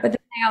 Yeah. But then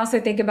they also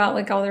think about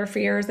like all their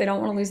fears. They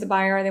don't want to lose the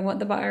buyer. They want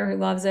the buyer who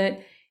loves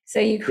it. So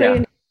you create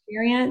an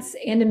experience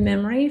and a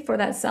memory for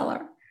that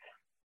seller.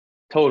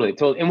 Totally.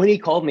 And when he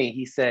called me,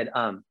 he said,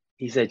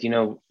 you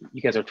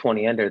guys are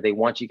 20 under. They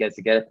want you guys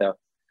to get it though.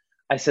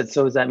 I said,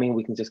 so does that mean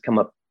we can just come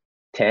up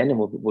 10 and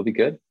we'll be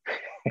good?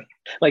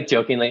 Like,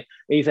 jokingly. And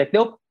he's like,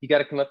 nope, you got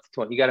to come up to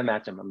 20. You got to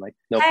match them. I'm like,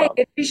 no problem.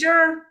 Good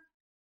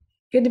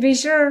to be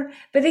sure.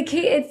 But the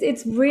key,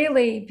 it's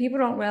really, people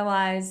don't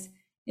realize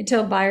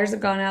until buyers have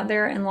gone out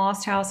there and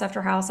lost house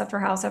after house after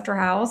house after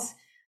house.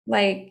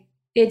 Like,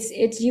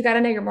 it's you got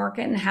to know your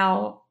market and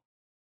how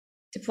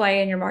to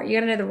play in your market. You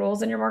got to know the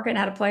rules in your market and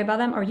how to play by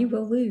them, or you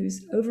will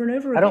lose over and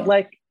over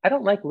again. I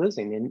don't like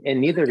losing,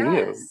 and neither do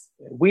you.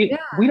 We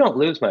don't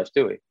lose much,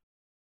 do we?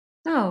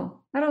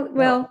 No, I don't.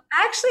 Well,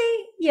 actually,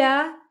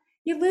 yeah,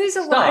 you lose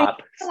a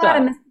lot.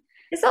 Stop.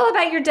 It's all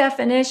about your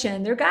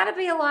definition. There got to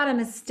be a lot of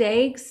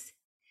mistakes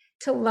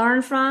to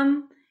learn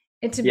from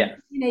and to, Yeah.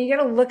 you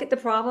got to look at the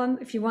problem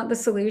if you want the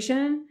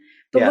solution,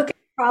 but Yeah. look at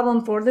the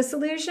problem for the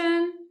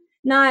solution,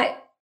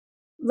 not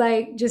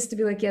like just to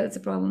be like, yeah, that's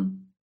a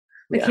problem.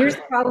 Like, Yeah. here's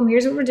the problem,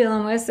 here's what we're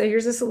dealing with, so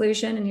here's a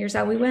solution, and here's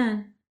how we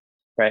win.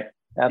 Right.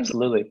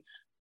 Absolutely.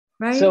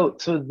 Right? So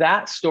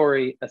that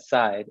story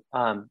aside,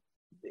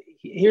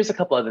 here's a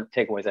couple other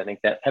takeaways I think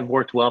that have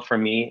worked well for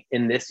me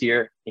in this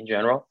year in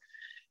general.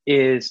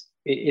 Is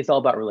it's all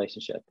about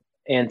relationship,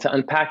 and to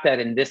unpack that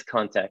in this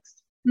context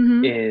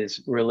Mm-hmm.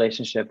 is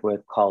relationship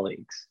with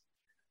colleagues.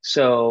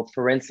 So,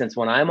 for instance,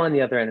 when I'm on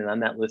the other end and I'm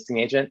that listing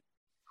agent,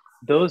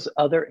 those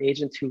other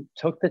agents who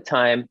took the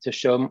time to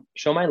show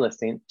my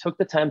listing, took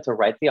the time to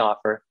write the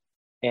offer,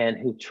 and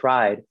who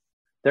tried,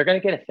 they're going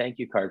to get a thank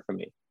you card from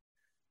me.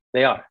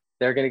 They are.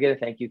 They're going to get a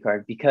thank you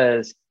card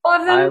because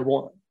All of I them?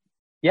 want,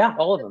 yeah,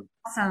 all of them.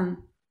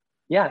 Awesome.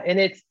 Yeah, and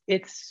it's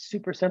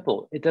super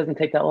simple. It doesn't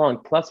take that long.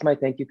 Plus, my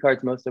thank you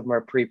cards, most of them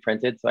are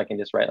pre-printed, so I can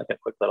just write like a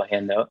quick little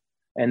hand note,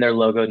 and they're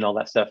logoed and all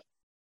that stuff.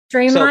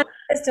 Dreamline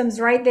So Systems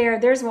right there.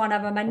 There's one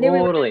of them. I knew we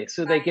were totally.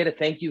 So they get a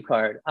thank you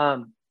card.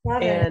 love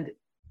it. And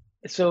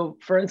so,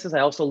 for instance, I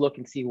also look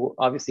and see,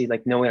 obviously,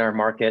 like knowing our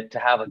market, to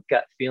have a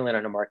gut feeling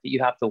on a market, you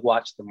have to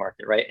watch the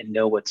market, right, and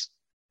know what's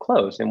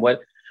closed and what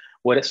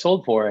it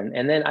sold for,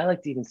 and then I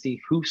like to even see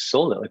who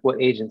sold it, like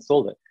what agent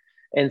sold it.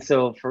 And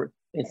so, for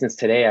instance,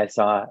 today I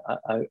saw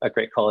a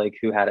great colleague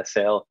who had a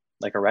sale,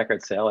 like a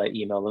record sale. I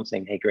emailed them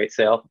saying, "Hey, great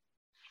sale."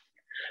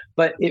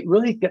 But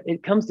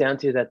it comes down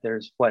to that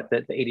there's what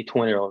the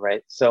 80-20 rule,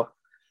 right? So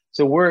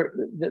we're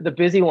the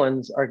busy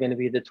ones are going to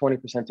be the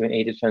 20% doing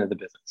 80% of the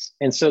business.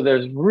 And so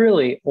there's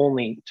really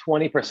only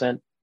 20%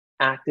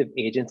 active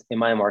agents in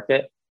my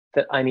market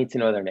that I need to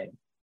know their name.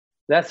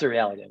 That's the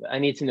reality of it. I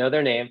need to know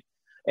their name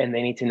and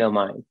they need to know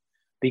mine,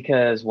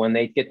 because when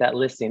they get that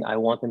listing, I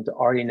want them to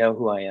already know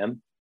who I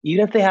am.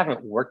 Even if they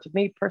haven't worked with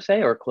me per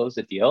se or closed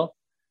a deal,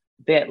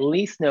 they at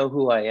least know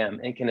who I am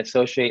and can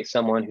associate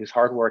someone who's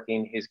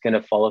hardworking, who's going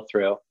to follow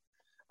through,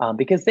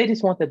 because they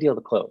just want the deal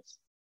to close.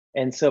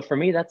 And so for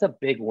me, that's a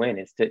big win,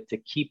 is to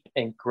keep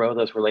and grow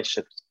those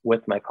relationships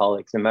with my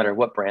colleagues, no matter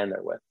what brand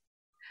they're with.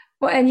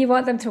 Well, and you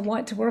want them to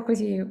want to work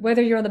with you,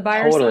 whether you're on the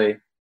buyer side Totally.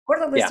 or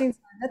the Yeah. listing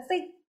side. That's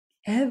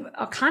like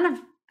a kind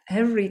of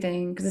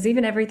everything, because it's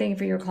even everything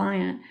for your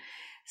client.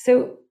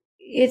 So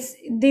it's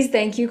these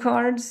thank you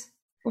cards.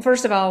 Well,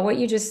 first of all, what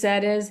you just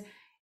said is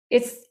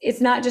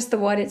it's not just the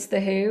what, it's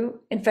the who,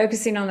 and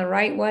focusing on the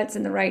right whats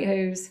and the right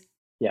who's,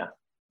 Yeah.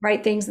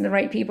 right things and the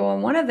right people.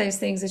 And one of those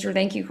things is your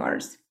thank you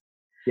cards.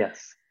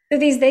 Yes. So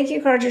these thank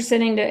you cards you're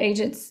sending to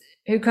agents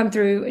who come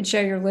through and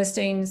show your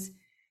listings.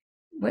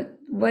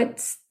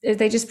 What's are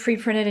they just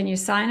pre-printed and you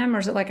sign them, or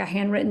is it like a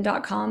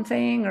handwritten.com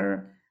thing,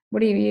 or what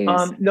do you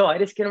use? No, I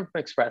just get them from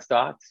Express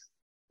Docs.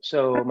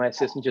 So my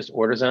assistant just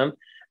orders them,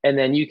 and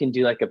then you can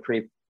do like a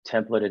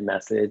pre-templated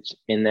message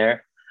in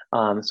there.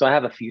 So I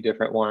have a few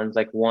different ones.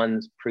 Like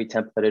one's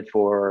pre-templated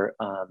for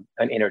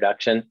an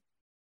introduction.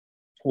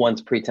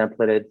 One's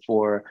pre-templated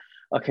for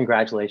a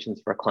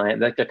congratulations for a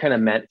client. Like they're kind of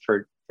meant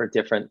for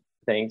different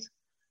things.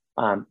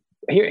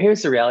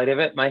 Here's the reality of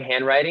it. My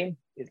handwriting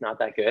is not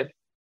that good.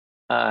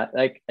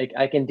 Like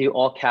I can do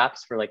all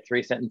caps for like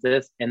 3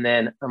 sentences, and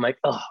then I'm like,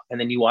 oh, and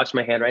then you watch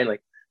my handwriting,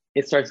 like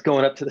it starts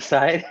going up to the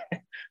side,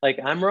 like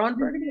I'm Ron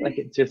Burgundy, like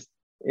it just,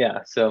 yeah.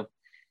 So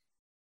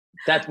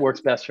that works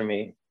best for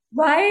me.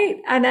 Right?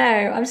 I know.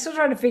 I'm still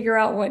trying to figure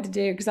out what to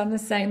do because I'm the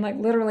same. Like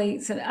literally,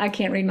 so I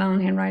can't read my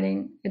own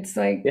handwriting. It's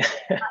like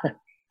Yeah,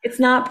 it's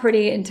not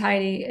pretty and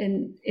tidy,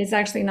 and it's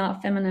actually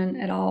not feminine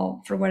at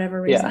all for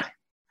whatever reason.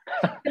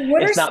 yeah.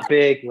 What are It's not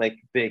big, like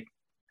big,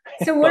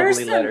 so? What are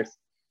bubbly some? letters.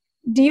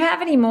 Do you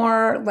have any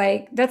more,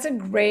 like, that's a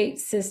great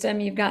system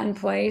you've got in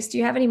place. Do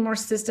you have any more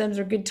systems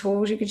or good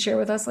tools you could share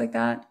with us like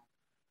that?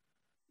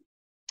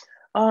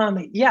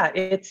 Yeah,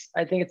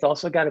 I think it's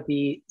also got to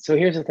be, so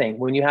here's the thing,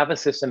 when you have a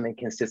system and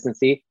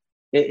consistency,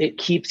 it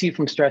keeps you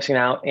from stressing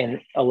out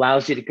and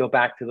allows you to go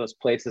back to those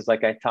places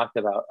like I talked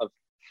about, of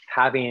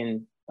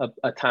having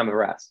a time of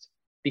rest,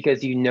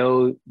 because you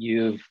know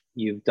you've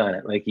done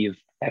it, like you've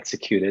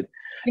executed.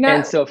 You're And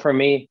not so for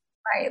me,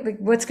 right. Like,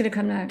 what's going to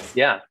come next?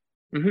 yeah,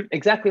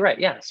 exactly right.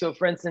 Yeah. So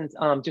for instance,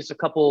 just a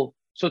couple,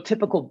 so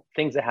typical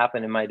things that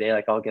happen in my day,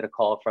 like I'll get a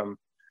call from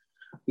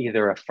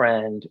either a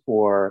friend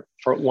or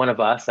for one of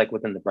us, like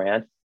within the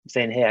brand,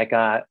 saying, hey, I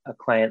got a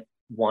client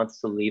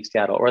wants to leave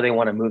Seattle, or they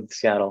want to move to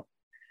Seattle.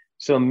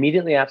 So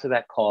immediately after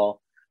that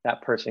call,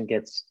 that person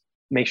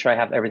make sure I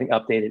have everything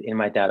updated in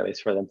my database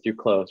for them through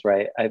Close,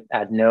 right? I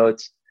add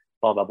notes,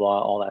 blah, blah,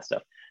 blah, all that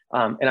stuff.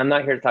 And I'm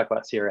not here to talk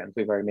about CRMs.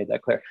 We've already made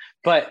that clear.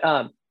 But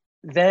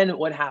then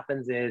what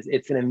happens is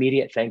it's an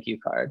immediate thank you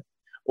card,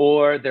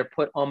 or they're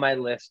put on my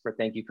list for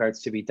thank you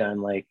cards to be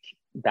done like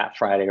that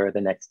Friday or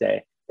the next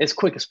day, as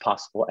quick as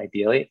possible,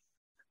 ideally.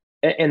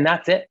 And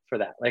that's it for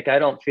that. Like, I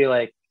don't feel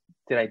like,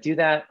 did I do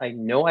that? I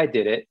know I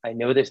did it. I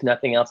know there's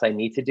nothing else I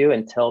need to do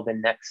until the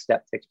next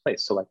step takes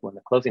place. So like when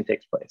the closing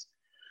takes place,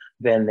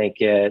 then they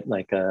get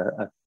like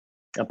a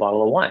a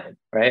bottle of wine,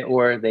 right?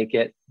 Or they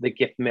get the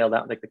gift mailed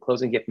out, like the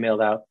closing gift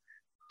mailed out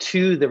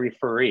to the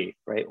referee,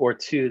 right? Or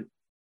to,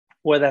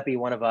 whether that be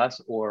one of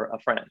us or a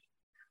friend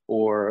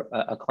or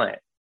a client.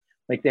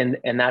 Like then,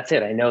 and that's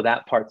it. I know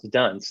that part's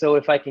done. So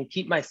if I can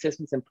keep my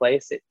systems in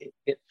place,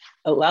 it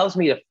allows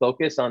me to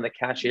focus on the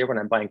cashier when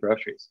I'm buying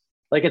groceries.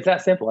 Like it's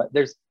that simple.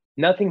 There's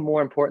nothing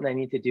more important I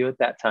need to do at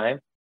that time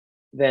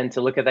than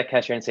to look at that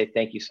cashier and say,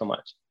 thank you so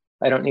much.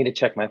 I don't need to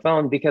check my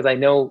phone because I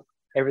know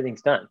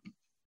everything's done.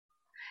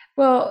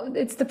 Well,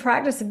 it's the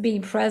practice of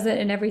being present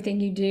in everything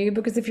you do,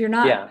 because if you're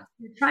Yeah, not,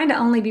 you're trying to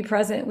only be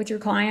present with your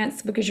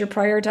clients because you're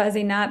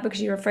prioritizing that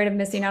because you're afraid of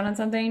missing out on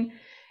something, you're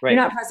right.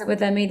 not present with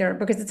them either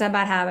because it's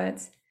about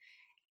habits.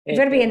 You've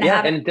got to be in the Yeah,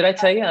 habit. and did I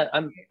tell you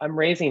I'm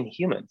raising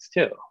humans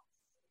too? Oh,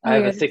 I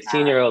have yeah, a there's that,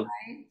 16-year-old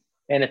right?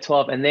 and a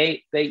 12, and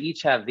they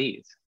each have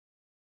these,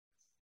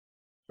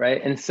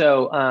 right? And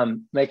so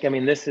like I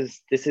mean, this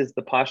is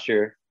the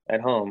posture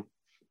at home,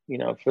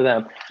 for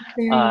them.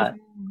 Sharing with Uh, them.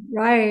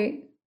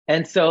 Right.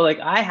 and so like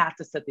I have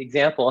to set the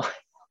example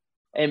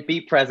and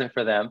be present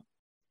for them.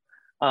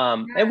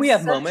 And we Yes,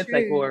 have so moments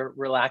like true. we're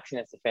relaxing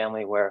as a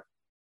family where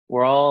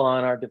we're all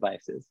on our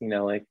devices,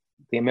 like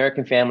the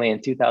American family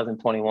in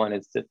 2021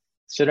 is to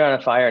sit around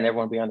a fire and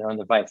everyone be on their own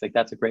device. Like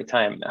that's a great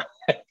time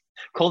now,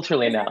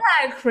 culturally Isn't now.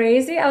 that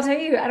crazy? I'll tell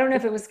you, I don't know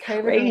if it was COVID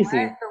or what,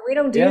 Crazy. but we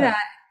don't do Yeah,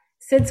 that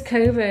since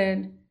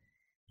COVID.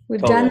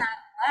 We've done totally.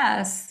 that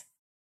less,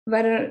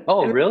 but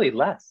Oh, really?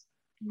 Less.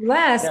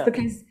 less Yeah.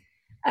 because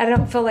I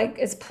don't feel like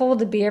it's pulled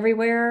to be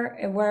everywhere.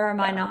 And where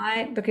am I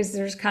not? Because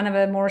there's kind of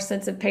a more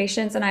sense of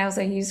patience. And I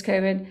also use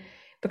COVID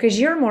because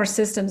you're more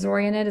systems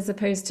oriented as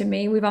opposed to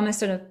me. We've almost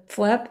done a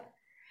flip,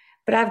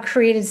 but I've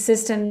created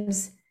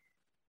systems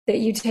that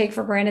you take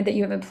for granted that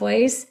you have in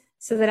place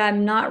so that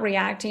I'm not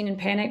reacting and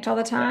panicked all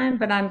the Yeah. time,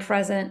 but I'm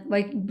present,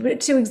 like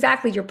to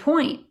exactly your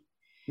point,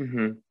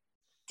 Hmm.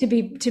 to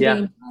Yeah.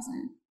 being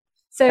present.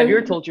 Have you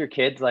ever So told your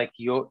kids like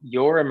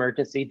your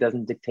emergency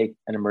doesn't dictate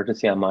an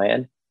emergency on my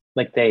end?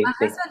 Like my they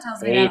husband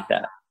tells me that. hate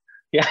that.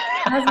 Yeah.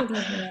 My husband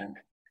tells me that.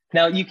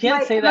 Now you can't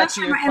Like, say that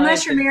to your unless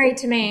clients you're and married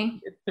to me,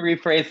 to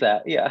rephrase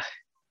that. Yeah.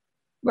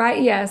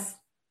 right? Yes.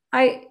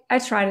 I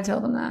try to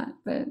tell them that,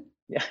 but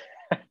Yeah.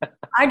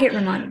 I get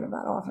reminded of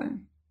that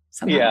often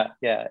somehow. Yeah.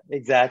 Yeah.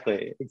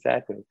 Exactly.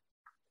 Exactly.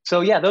 So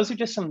yeah, those are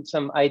just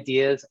some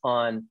ideas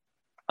on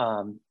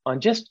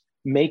just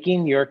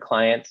making your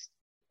clients,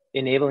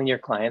 enabling your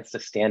clients to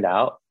stand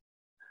out,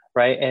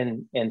 right?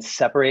 And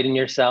separating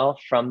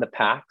yourself from the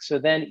pack. So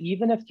then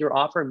even if your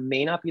offer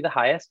may not be the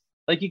highest,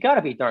 like you got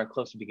to be darn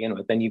close to begin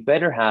with, then you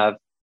better have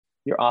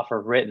your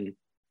offer written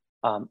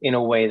in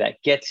a way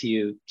that gets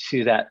you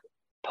to that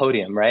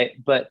podium, right?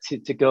 But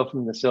to go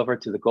from the silver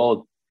to the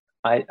gold,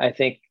 I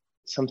think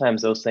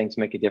sometimes those things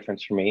make a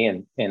difference for me,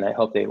 and I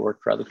hope they work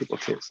for other people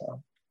too.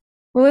 So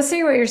Well, let's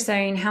see what you're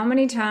saying. How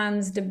many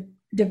times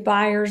do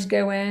buyers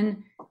go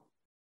in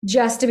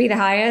just to be the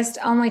highest,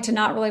 only to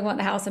not really want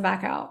the house and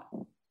back out?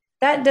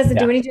 That doesn't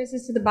do yeah, any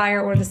justice to the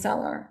buyer or the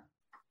seller.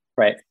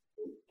 right,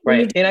 When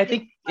you right. do And I it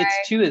think this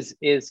it's too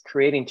is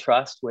creating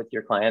trust with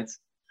your clients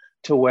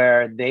to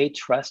where they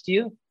trust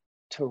you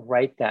to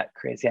write that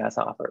crazy ass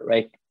offer,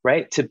 right?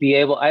 Right. To be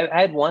able, I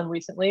had one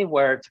recently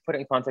where, to put it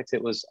in context,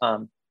 it was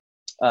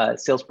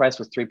sales price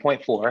was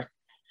 3.4,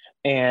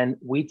 and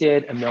we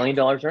did $1 million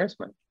earnest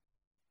money,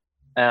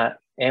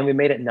 and we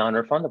made it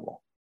non-refundable,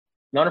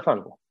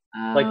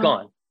 like way.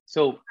 gone.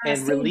 So and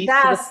See, released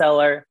to the that's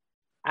seller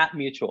at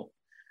mutual.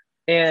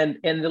 And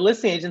the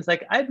listing agent's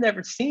like, I've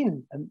never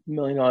seen $1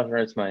 million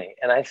earnest money,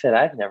 and I said,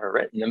 I've never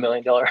written $1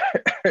 million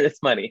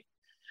earnest money.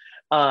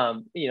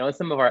 And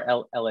some of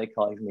our LA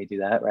colleagues may do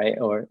that, right?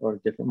 Or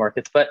different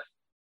markets, but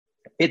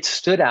it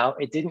stood out.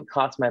 It didn't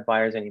cost my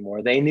buyers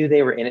anymore. They knew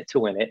they were in it to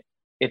win it.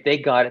 If they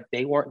got it,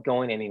 they weren't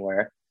going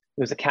anywhere.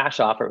 It was a cash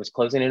offer. It was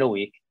closing in a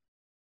week.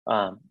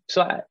 To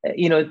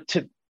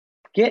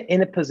get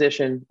in a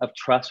position of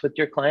trust with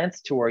your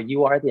clients to where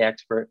you are the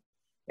expert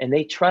and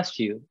they trust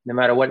you no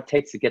matter what it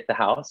takes to get the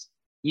house,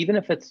 even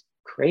if it's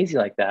crazy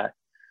like that,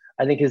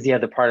 I think is the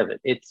other part of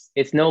it.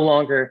 It's no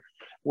longer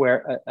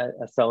where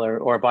a seller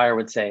or a buyer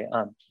would say,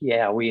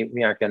 yeah,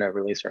 we aren't going to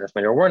release earnest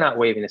money, or we're not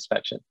waiving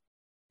inspection.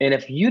 And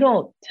if you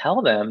don't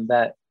tell them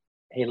that,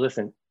 hey,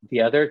 listen,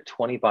 the other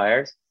 20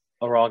 buyers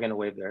are all going to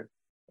waive their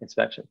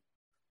inspection.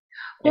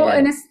 well, and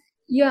And it's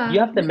you yeah,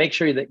 have to make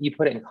sure that you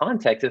put it in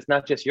context. It's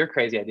not just your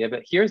crazy idea,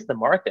 but here's the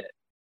market.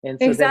 And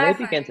so then they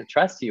exactly. begin to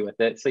trust you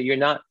with it. So you're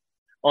not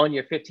on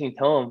your 15th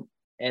home,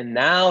 and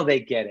now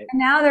they get it. And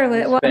now You well,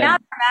 now spend, they're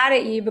mad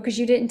at you because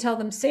you didn't tell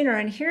them sooner.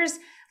 And here's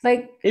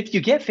like, if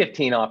you get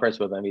 15 offers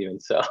with them, even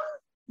so.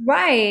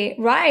 right,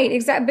 right,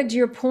 exactly. But to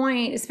your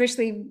point,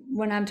 especially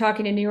when I'm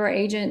talking to newer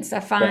agents, I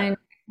Yeah. find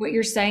what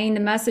you're saying, the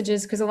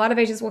messages, because a lot of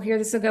agents will hear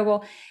this and go,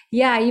 well,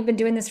 yeah, you've been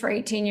doing this for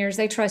 18 years.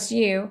 They trust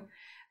you.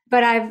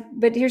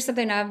 But here's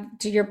something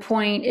to your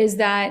point is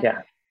that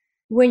Yeah.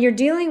 when you're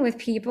dealing with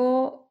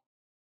people,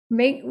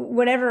 make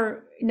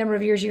whatever number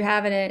of years you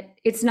have in it,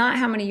 it's not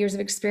how many years of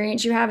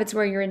experience you have, it's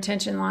where your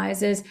intention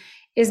lies. Is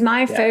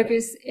my Yeah.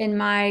 focus and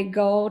my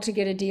goal to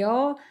get a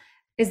deal?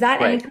 Is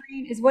that Right.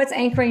 anchoring? Is what's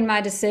anchoring my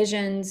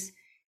decisions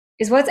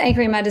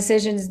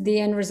the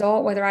end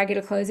result, whether I get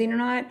a closing or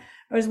not?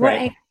 Or is what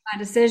Right. anchoring my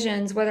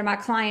decisions whether my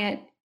client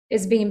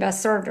is being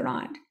best served or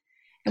not?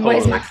 And what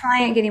is my Totally.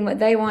 client getting what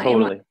they want? And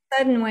all of Totally. a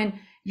sudden, when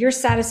you're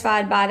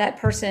satisfied by that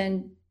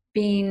person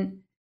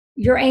being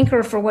your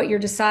anchor for what you're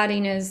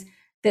deciding is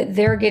that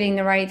they're getting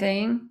the right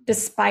thing,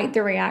 despite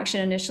the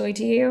reaction initially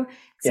to you,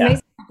 it's Yeah.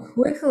 amazing how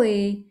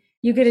quickly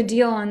you get a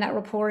deal on that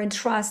rapport and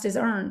trust is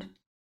earned.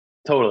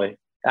 Totally.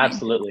 Right.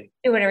 Absolutely.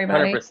 Do it,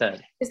 everybody. 100%.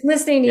 Just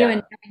listening to you Yeah.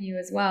 and knowing you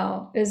as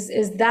well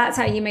is that's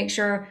how you make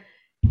sure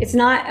it's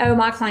not, oh,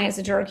 my client's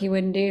a jerk, he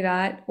wouldn't do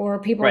that, or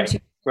people are Right. too.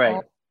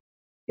 Right.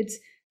 It's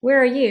where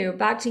are you?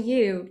 Back to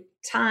you.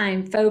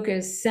 Time,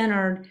 focus,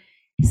 centered,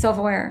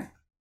 self-aware.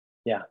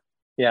 Yeah.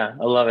 Yeah.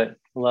 I love it.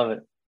 I love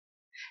it.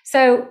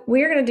 So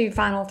we're going to do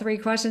final 3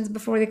 questions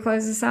before they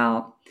close this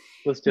out.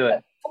 Let's do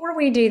it. Before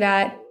we do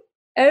that,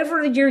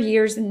 over your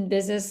years in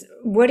business,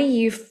 what do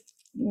you,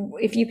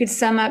 if you could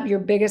sum up your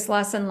biggest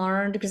lesson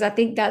learned, because I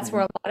think that's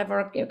where a lot of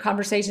our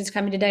conversations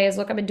coming today is,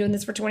 look, I've been doing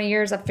this for 20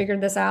 years. I've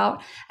figured this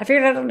out. I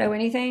figured I don't know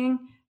anything,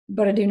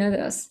 but I do know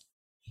this.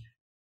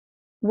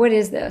 What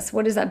is this?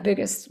 What is that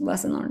biggest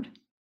lesson learned?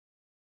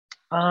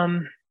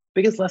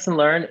 Biggest lesson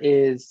learned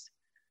is,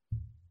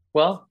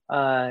 well,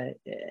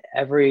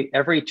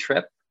 every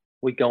trip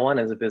we go on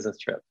is a business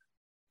trip.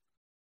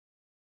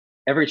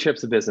 Every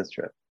trip's a business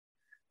trip.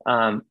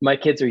 My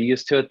kids are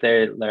used to it.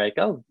 They're like,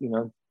 oh,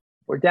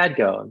 where'd dad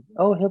go?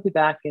 Oh, he'll be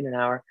back in an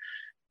hour.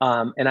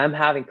 And I'm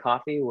having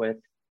coffee with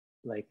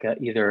like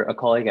either a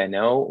colleague I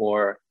know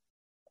or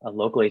a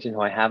local agent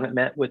who I haven't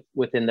met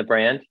within the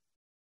brand.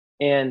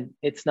 And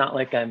it's not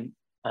like I'm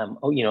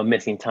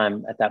missing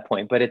time at that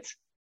point, but it's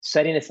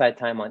setting aside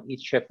time on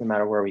each trip, no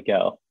matter where we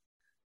go,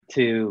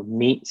 to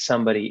meet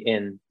somebody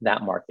in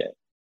that market.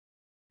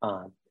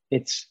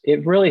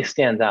 It really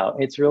stands out.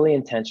 It's really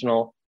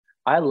intentional.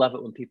 I love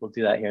it when people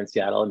do that here in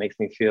Seattle. It makes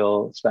me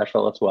feel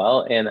special as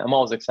well. And I'm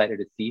always excited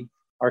to see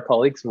our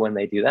colleagues when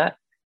they do that.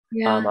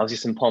 Yeah. I was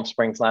just in Palm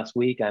Springs last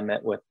week. I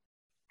met with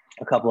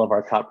a couple of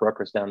our top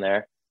brokers down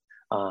there.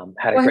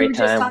 Had a great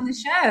time. Just on the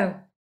show.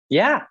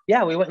 Yeah.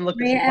 We went and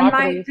looked at some And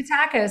properties.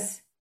 Mike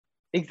Patakis.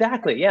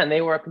 Exactly. Yeah. And they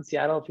were up in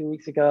Seattle a few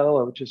weeks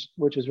ago,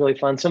 which was really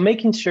fun. So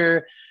making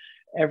sure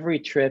every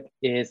trip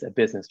is a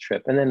business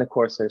trip. And then of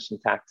course there's some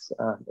tax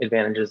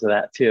advantages of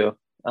that too.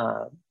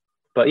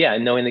 But yeah,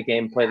 knowing the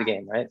game, play the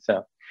game, right?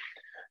 So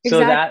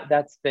Exactly.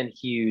 that's been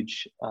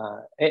huge.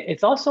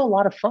 It's also a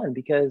lot of fun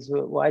because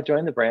I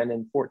joined the brand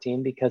in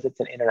 2014 because it's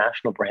an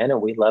international brand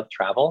and we love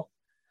travel.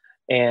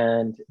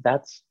 And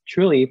that's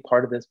truly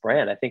part of this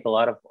brand. I think a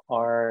lot of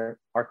our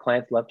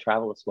clients love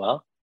travel as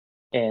well.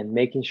 And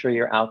making sure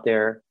you're out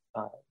there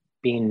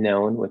being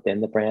known within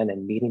the brand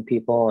and meeting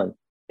people. And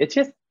it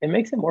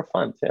makes it more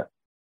fun too.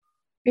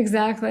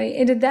 Exactly.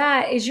 And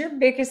that is your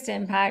biggest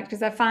impact,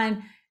 because I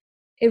find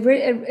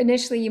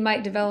initially you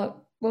might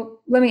develop,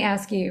 well, let me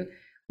ask you,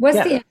 what's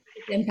the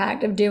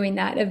impact of doing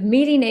that, of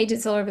meeting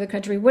agents all over the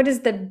country? What is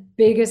the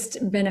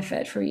biggest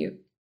benefit for you?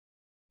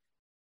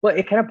 Well,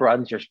 it kind of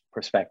broadens your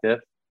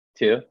perspective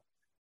too.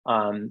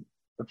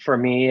 For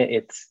me,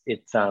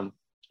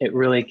 it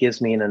really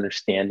gives me an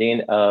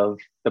understanding of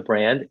the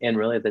brand and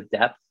really the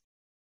depth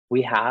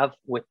we have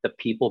with the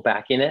people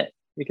backing it,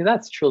 because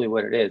that's truly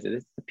what it is. It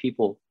is the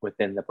people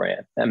within the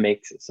brand that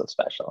makes it so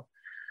special.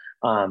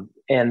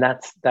 And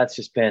that's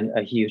just been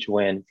a huge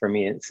win for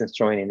me since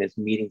joining, is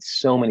meeting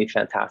so many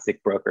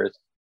fantastic brokers,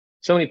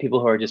 so many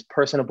people who are just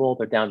personable,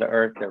 they're down to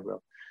earth, they're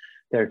real,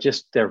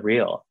 they're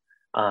real.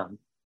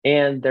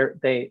 And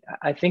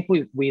I think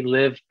we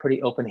live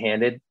pretty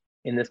open-handed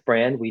in this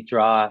brand. We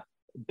draw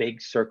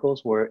big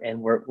circles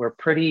we're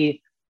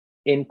pretty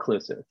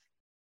inclusive.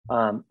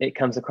 It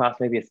comes across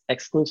maybe as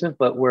exclusive,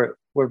 but we're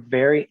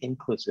very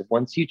inclusive.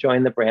 Once you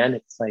join the brand,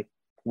 it's like,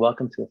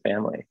 welcome to the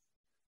family.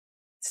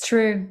 It's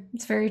true.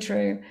 It's very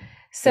true.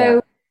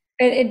 So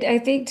I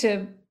think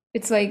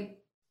it's like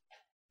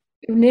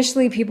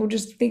initially people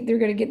just think they're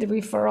going to get the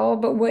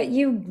referral, but what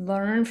you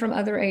learn from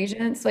other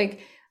agents, like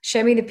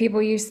show me the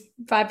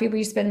 5 people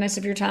you spend most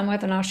of your time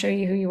with, and I'll show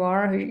you who you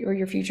are, or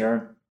your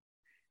future.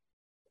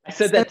 I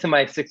said that to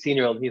my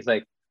 16-year-old. He's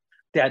like,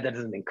 Dad, that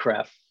doesn't mean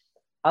crap.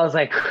 I was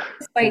like,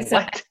 wait,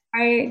 what?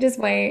 Just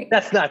wait.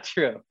 That's not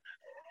true.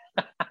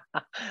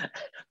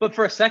 But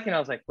for a second, I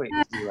was like, wait,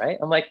 is he right?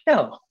 I'm like,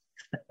 no.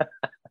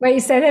 Wait, you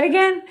say that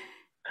again?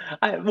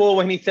 Well,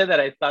 when he said that,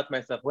 I thought to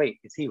myself, wait,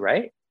 is he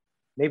right?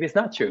 Maybe it's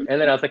not true.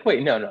 And then I was like,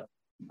 wait, no.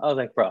 I was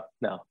like, bro,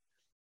 no.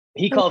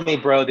 He called me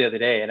bro the other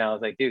day, and I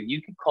was like, dude,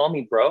 you can call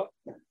me bro,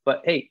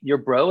 but hey, your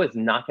bro is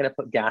not going to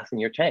put gas in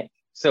your tank.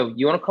 So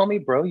you want to call me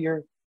bro?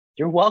 You're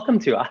welcome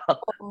to.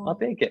 I'll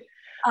take it.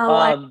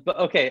 But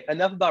okay,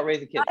 enough about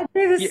raising kids. I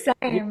do the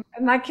same.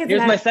 My kids.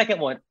 Here's my second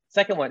one.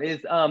 Second one is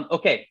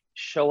okay,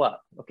 show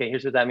up. Okay,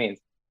 here's what that means.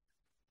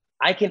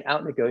 I can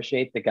out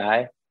negotiate the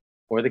guy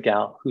or the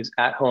gal who's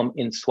at home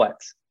in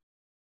sweats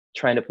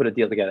trying to put a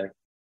deal together.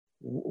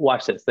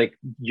 Watch this. Like,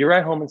 you're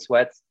at home in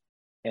sweats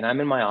and I'm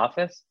in my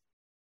office,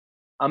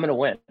 I'm gonna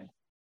win.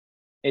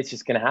 It's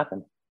just gonna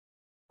happen.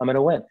 I'm going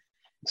to win.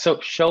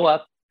 So show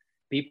up,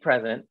 be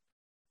present,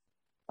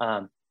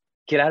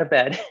 get out of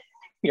bed,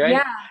 right?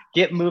 Yeah.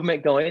 Get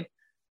movement going.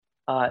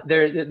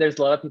 There's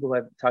a lot of people who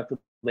I've talked to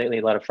lately,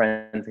 a lot of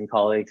friends and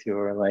colleagues who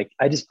are like,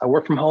 I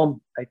work from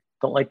home. I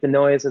don't like the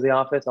noise of the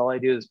office. All I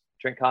do is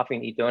drink coffee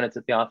and eat donuts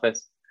at the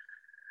office.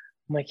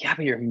 I'm like, yeah,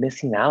 but you're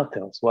missing out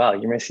though as well.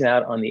 You're missing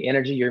out on the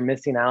energy. You're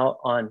missing out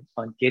on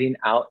getting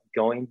out,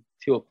 going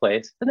to a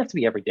place. It doesn't have to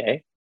be every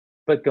day,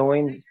 but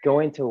going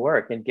to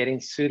work and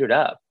getting suited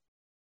up.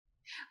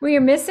 Well,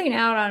 you're missing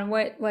out on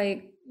what,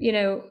 like,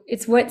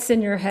 it's what's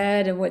in your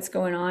head and what's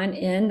going on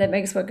in that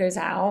makes what goes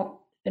out.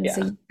 And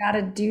so you got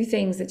to do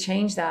things that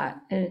change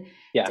that. And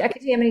I can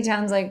tell you how many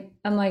times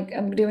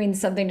I'm doing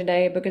something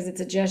today because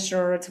it's a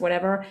gesture or it's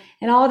whatever,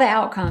 and all the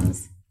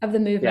outcomes of the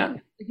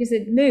movement because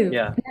it move.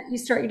 Yeah. You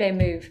start your day,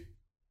 move.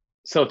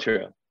 So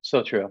true.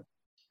 So true. All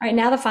right.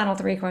 Now the final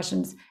 3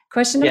 questions.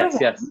 Question number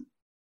 1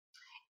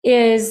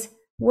 is,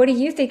 what do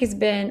you think has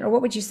been, or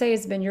what would you say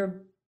has been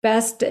your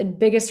best and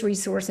biggest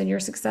resource in your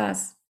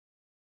success?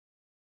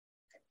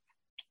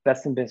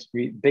 Best and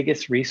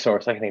biggest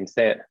resource, I can even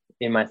say it,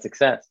 in my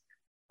success.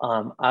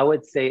 I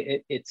would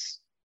say it's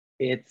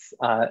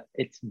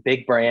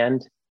big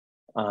brand,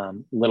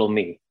 little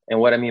me. And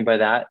what I mean by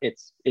that,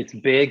 it's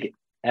big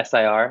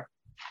SIR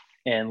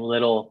and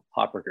little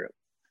Hopper Group.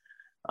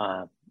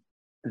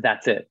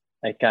 That's it.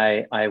 Like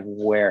I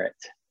wear it.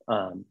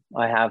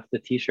 I have the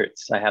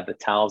t-shirts, I have the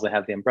towels, I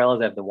have the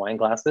umbrellas, I have the wine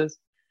glasses,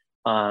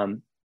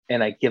 and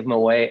I give them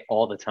away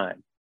all the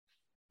time.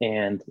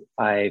 And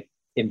I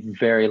am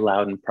very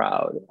loud and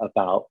proud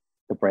about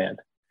the brand.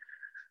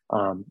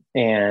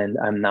 And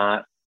I'm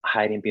not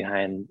hiding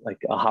behind like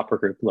a Hopper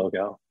Group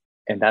logo,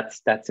 and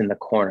that's in the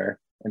corner,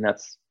 and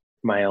that's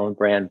my own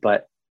brand.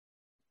 But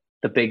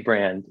the big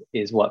brand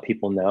is what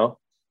people know,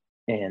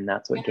 and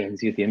that's what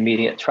gains you the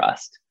immediate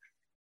trust.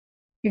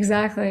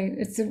 Exactly.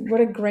 It's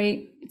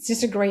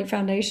just a great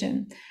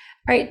foundation.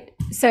 All right.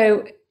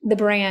 So the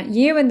brand,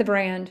 you and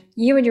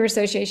your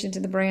association to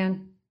the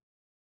brand,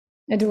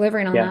 and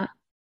delivering on that.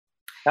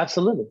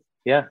 Absolutely.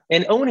 Yeah.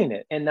 And owning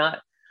it, and not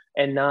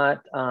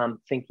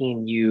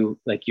thinking your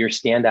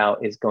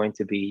standout is going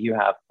to be, you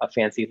have a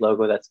fancy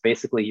logo that's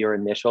basically your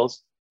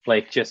initials,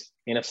 like just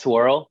in a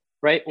swirl,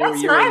 right? That's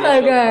or your my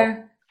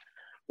logo.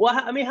 Well,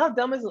 I mean, how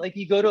dumb is it? Like,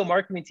 you go to a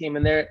marketing team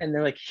and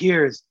they're like,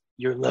 here's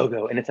your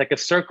logo, and it's like a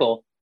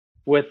circle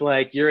with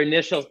like your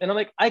initials, and I'm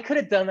like, I could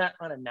have done that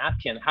on a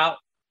napkin.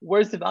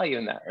 Where's the value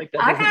in that? Like,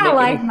 that I kind of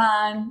like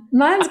mine.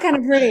 Mine's kind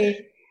of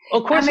pretty.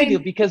 Of course we do,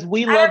 because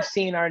we love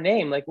seeing our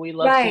name. Like, we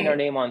love seeing our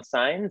name on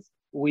signs.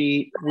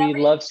 We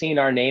love seeing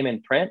our name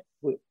in print.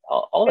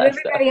 All that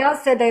stuff. Everybody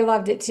else said they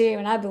loved it too,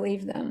 and I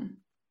believe them.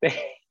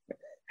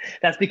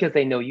 That's because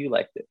they know you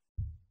liked it.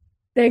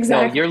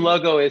 Exactly. No, your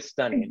logo is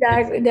stunning.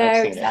 Exactly.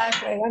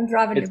 Exactly. I'm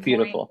driving. It's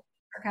beautiful.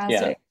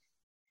 Yeah.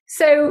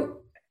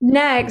 So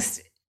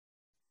next,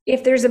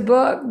 if there's a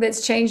book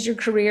that's changed your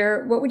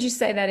career, what would you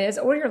say that is,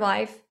 or your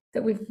life,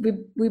 that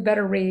we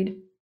better read?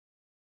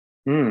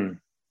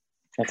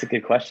 That's a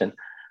good question.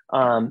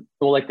 Well,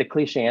 like the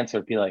cliche answer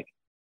would be like,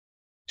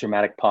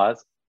 dramatic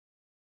pause,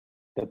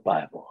 the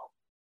Bible.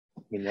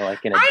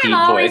 Like in a deep voice. I'm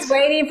always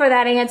waiting for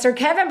that answer.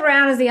 Kevin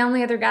Brown is the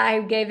only other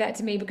guy who gave that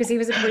to me, because he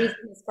was a priest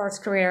in his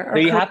first career. So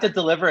you have to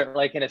deliver it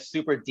like in a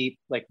super deep,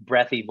 like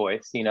breathy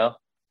voice,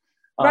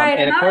 Right.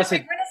 And of course,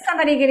 when is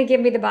somebody going to give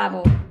me the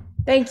Bible?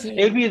 Thank you.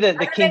 It would be the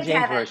King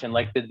James version,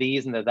 like the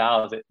these and the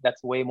thous.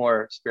 That's way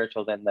more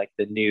spiritual than like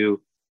the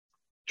new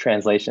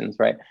translations,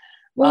 right?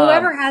 Well,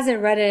 whoever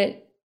hasn't read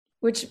it,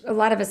 which a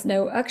lot of us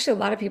know, actually a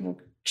lot of people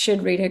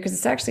should read it, because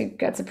it's actually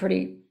got some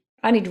pretty,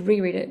 I need to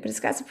reread it, but it's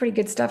got some pretty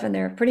good stuff in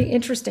there, pretty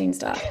interesting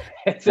stuff.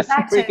 It's just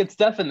some pretty good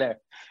stuff in there.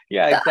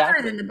 Yeah, exactly.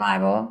 Other than the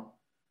Bible.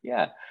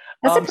 Yeah.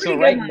 That's so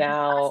right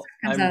now,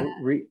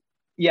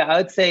 I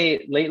would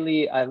say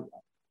lately,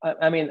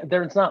 I mean,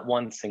 there's not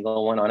one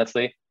single one,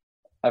 honestly.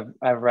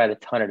 I've read a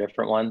ton of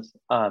different ones.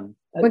 There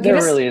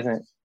really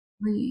isn't.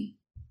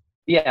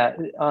 Yeah.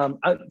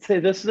 I'd say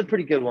this is a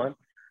pretty good one.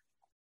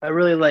 I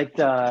really liked,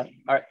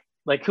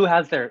 like, who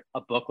has a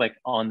book like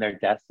on their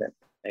desk that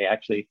they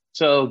actually,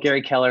 so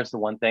Gary Keller's the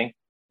one thing.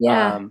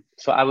 Yeah.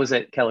 So I was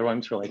at Keller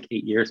Williams for like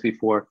 8 years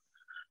before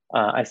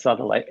I saw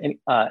the light.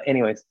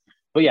 Anyways,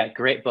 but yeah,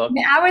 great book.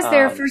 I was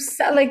there for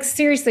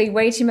seriously,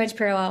 way too much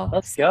parallel.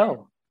 Let's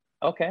go.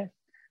 Okay.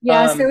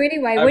 Yeah. So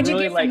anyway, what'd you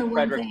really get from the one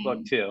Frederick's thing?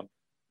 book too,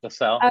 The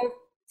Cell. Oh,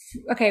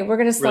 okay, we're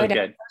gonna slow Really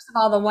down. good. First of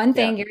all, the one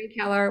thing, Gary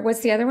Keller. What's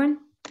the other one?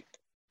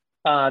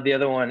 The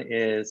other one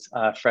is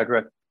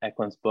Frederick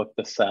Eklund's book,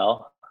 The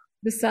Cell.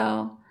 The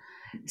Cell.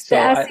 So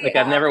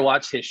I've never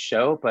watched his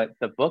show, but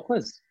the book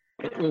was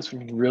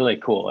really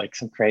cool. Like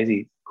some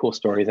crazy cool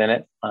stories in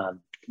it.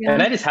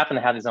 And I just happen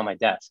to have these on my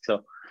desk.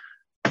 So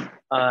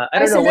I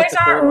don't know. Those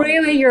aren't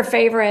really your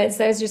favorites.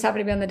 Those just happen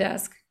to be on the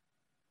desk.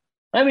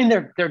 I mean,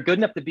 they're good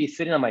enough to be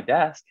sitting on my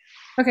desk.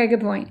 Okay, good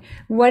point.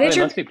 It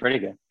must be pretty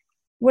good.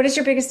 What is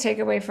your biggest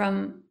takeaway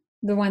from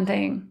The One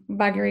Thing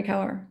by Gary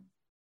Keller?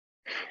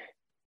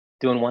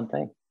 Doing one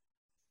thing.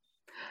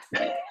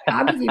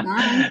 I'll give you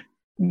mine.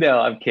 No,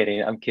 I'm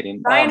kidding. I'm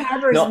kidding. Brian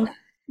Harper's No,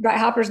 Brian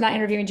Hopper's not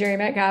interviewing Jerry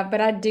Metcalf,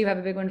 but I do have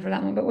a big one for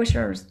that one. But what's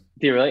yours?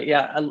 do you really?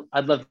 Yeah,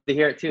 I'd love to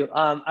hear it too.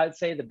 I'd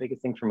say the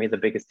biggest thing for me, the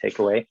biggest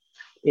takeaway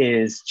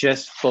is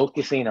just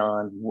focusing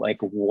on like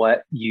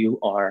what you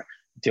are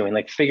doing,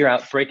 like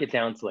break it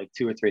down to like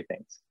two or three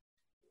things.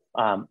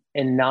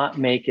 And not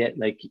make it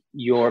like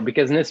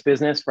because in this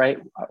business, right,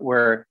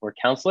 we're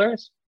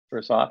counselors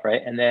first off,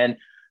 right? And then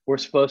we're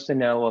supposed to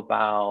know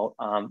about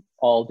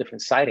all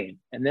different siding.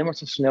 And then we're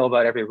supposed to know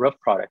about every roof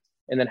product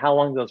and then how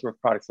long those roof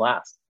products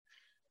last.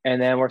 And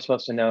then we're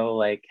supposed to know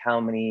like how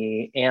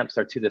many amps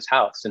are to this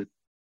house and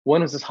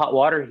when was this hot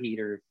water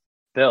heater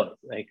built?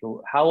 Like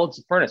how old's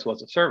the furnace? What's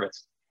the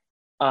service?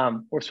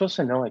 We're supposed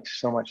to know like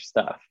so much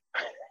stuff.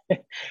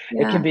 It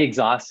can be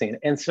exhausting.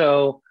 And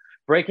so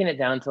breaking it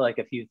down to like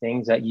a few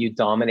things that you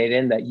dominate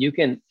in, that you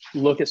can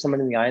look at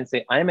someone in the eye and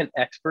say, I'm an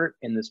expert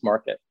in this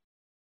market.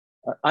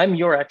 I'm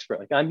your expert.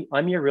 Like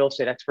I'm your real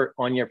estate expert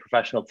on your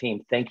professional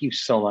team. Thank you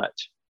so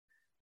much.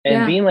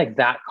 And being like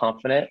that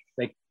confident,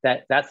 like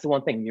that's the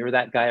one thing. You're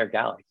that guy or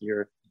gal. Like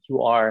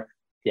you are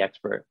the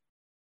expert.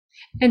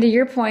 And to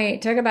your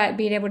point, talk about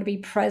being able to be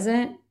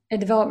present and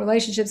develop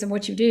relationships in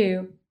what you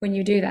do when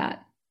you do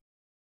that.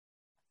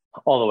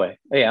 All the way.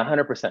 Yeah,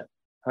 100%.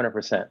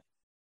 100%.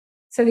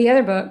 So the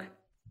other book,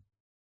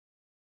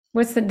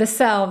 what's the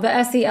Sell,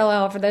 the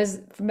SELL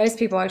for most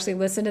people actually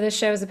listen to this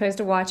show as opposed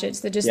to watch it.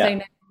 So just they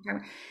know.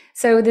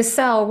 So the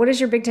Sell, what is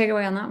your big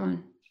takeaway on that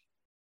one?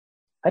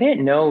 I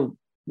didn't know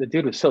the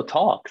dude was so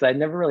tall because I'd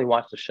never really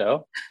watched the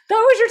show. That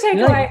was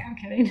your takeaway. I'm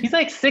kidding. He's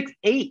like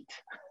 6'8".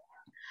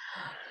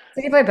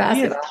 So he played basketball.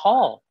 He is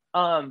tall.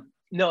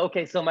 No,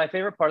 okay. So my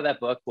favorite part of that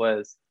book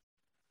was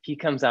he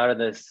comes out of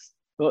this.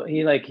 Well,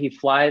 he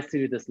flies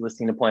to this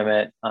listing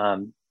appointment,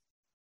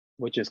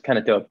 which is kind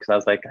of dope because I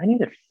was like, I need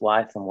to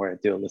fly somewhere to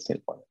do a listing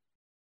appointment.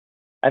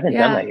 I haven't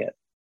done that yet.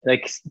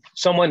 Like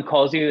someone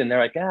calls you and they're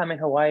like, yeah, I'm in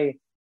Hawaii.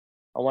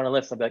 I want to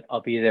list. I'll be like,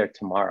 I'll be there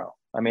tomorrow.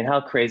 I mean,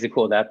 how crazy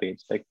cool would that be?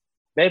 It's like,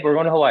 babe, we're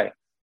going to Hawaii.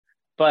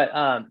 But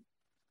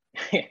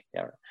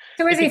yeah.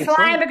 So was he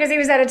flying because he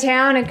was out of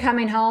town and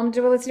coming home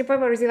to a listing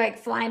appointment, or was he like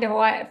flying to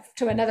Hawaii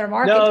to another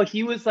market? No,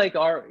 he was like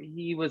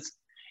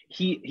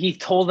he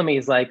told him,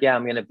 he's like, yeah,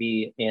 I'm gonna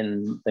be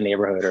in the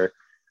neighborhood, or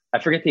I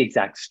forget the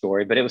exact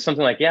story, but it was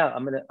something like, yeah,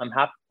 I'm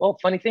happy. Oh,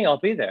 funny thing, I'll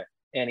be there.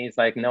 And he's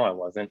like, no, I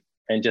wasn't,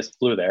 and just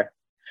flew there,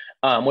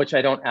 which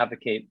I don't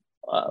advocate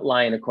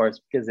lying, of course,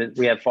 because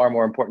we have far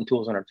more important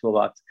tools in our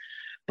toolbox.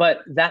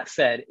 But that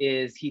said,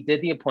 is he did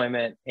the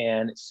appointment,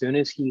 and as soon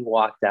as he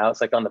walked out,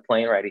 it's like on the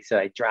plane, right? He said,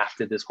 I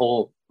drafted this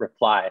whole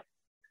reply.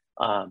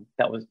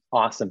 That was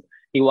awesome.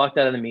 He walked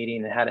out of the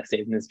meeting and had it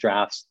saved in his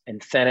drafts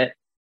and sent it.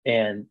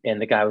 And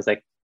the guy was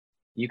like,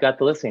 you got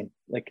the listing.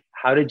 Like,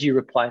 how did you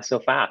reply so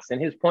fast?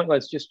 And his point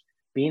was just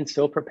being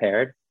so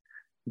prepared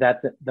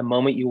that the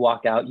moment you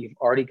walk out, you've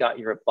already got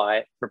your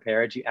reply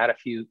prepared.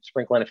 You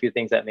sprinkle in a few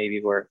things that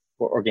maybe were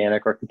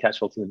organic or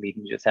contextual to the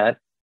meeting you just had.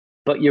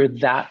 But you're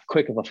that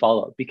quick of a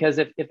follow-up, because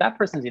if that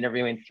person's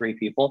interviewing 3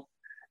 people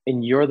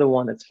and you're the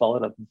one that's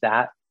followed up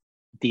that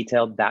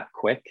detailed, that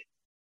quick,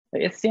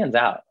 it stands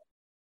out.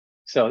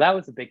 So that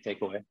was a big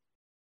takeaway.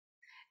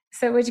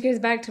 So which goes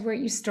back to where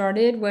you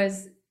started,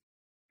 was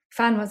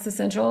find what's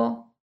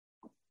essential,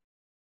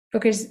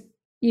 because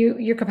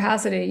your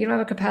capacity, you don't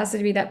have a capacity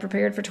to be that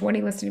prepared for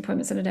 20 listing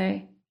appointments in a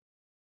day.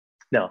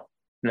 No,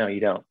 you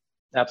don't.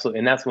 Absolutely.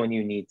 And that's when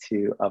you need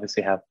to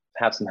obviously have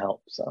some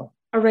help. So,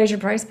 or raise your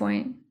price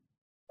point.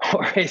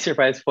 Or raise your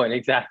price point.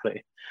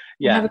 Exactly.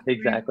 Yeah,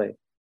 exactly.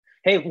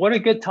 Hey, what a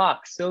good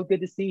talk. So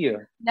good to see you.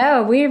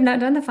 No, we have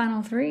not done the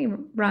final 3,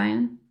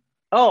 Brian.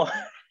 Oh,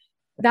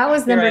 that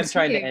was number 2. I'm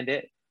trying to end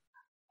it.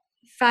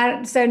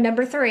 So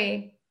number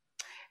 3,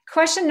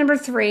 question number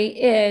 3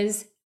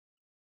 is,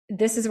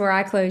 this is where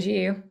I close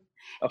you.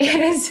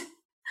 Okay. Is,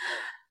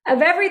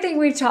 of everything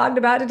we've talked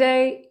about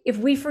today, if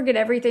we forget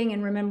everything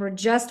and remember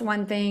just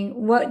one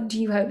thing, what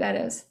do you hope that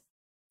is?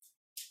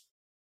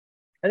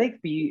 I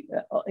think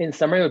in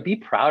summary, would be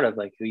proud of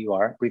like who you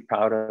are, be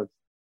proud of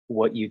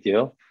what you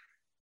do.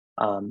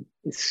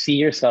 See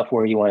yourself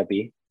where you want to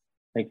be.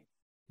 Like,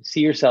 see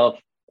yourself,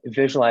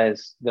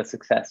 visualize the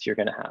success you're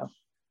going to have.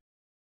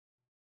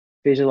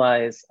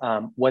 Visualize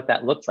what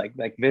that looks like.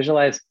 Like,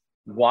 visualize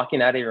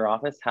walking out of your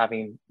office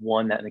having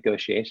won that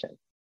negotiation.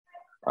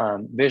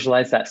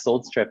 Visualize that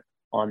sold strip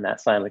on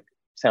that sign. Like,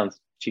 sounds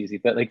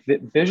cheesy, but like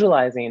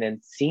visualizing and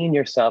seeing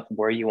yourself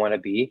where you want to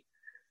be.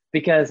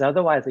 Because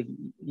otherwise, like,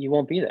 you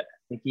won't be there.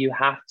 Like, you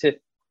have to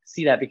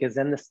see that, because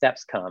then the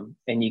steps come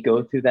and you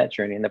go through that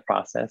journey in the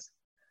process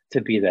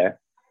to be there.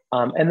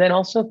 And then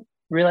also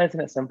realizing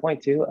at some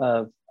point too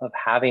of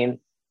having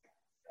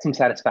some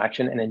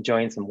satisfaction and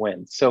enjoying some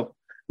wins. So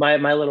my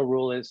little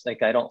rule is,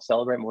 like, I don't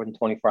celebrate more than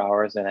 24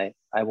 hours, and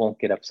I won't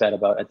get upset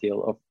about a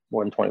deal of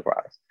more than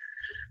 24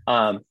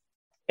 hours.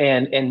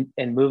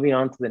 And moving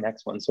on to the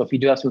next one. So if you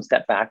do have some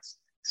step backs,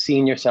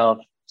 seeing yourself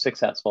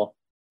successful,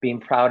 being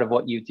proud of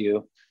what you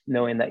do,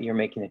 knowing that you're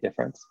making a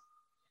difference.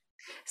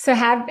 So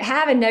have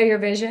and know your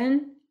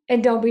vision,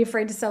 and don't be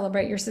afraid to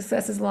celebrate your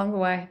successes along the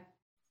way.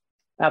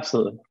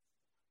 Absolutely.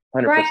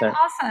 100%. Brian,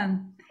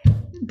 awesome.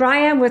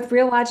 Brian with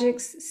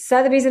Realogics,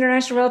 Sotheby's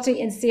International Realty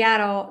in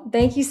Seattle.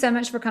 Thank you so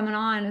much for coming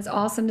on. It's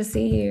awesome to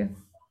see you.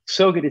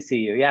 So good to see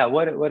you. Yeah,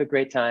 what a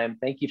great time.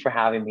 Thank you for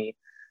having me.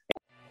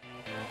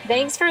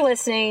 Thanks for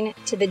listening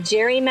to the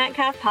Jerry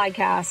Metcalf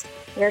Podcast,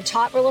 where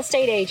top real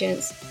estate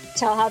agents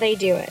tell how they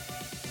do it.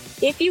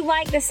 If you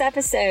like this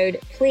episode,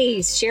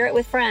 please share it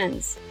with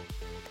friends.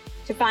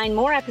 To find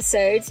more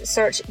episodes,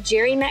 search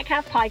Jerry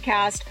Metcalf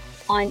Podcast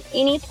on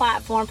any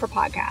platform for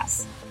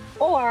podcasts,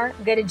 or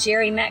go to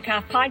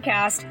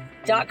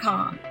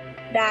jerrymetcalfpodcast.com.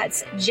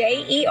 That's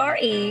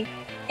JEREMETCALF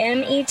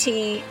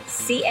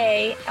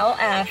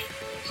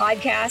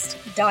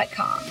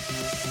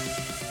podcast.com.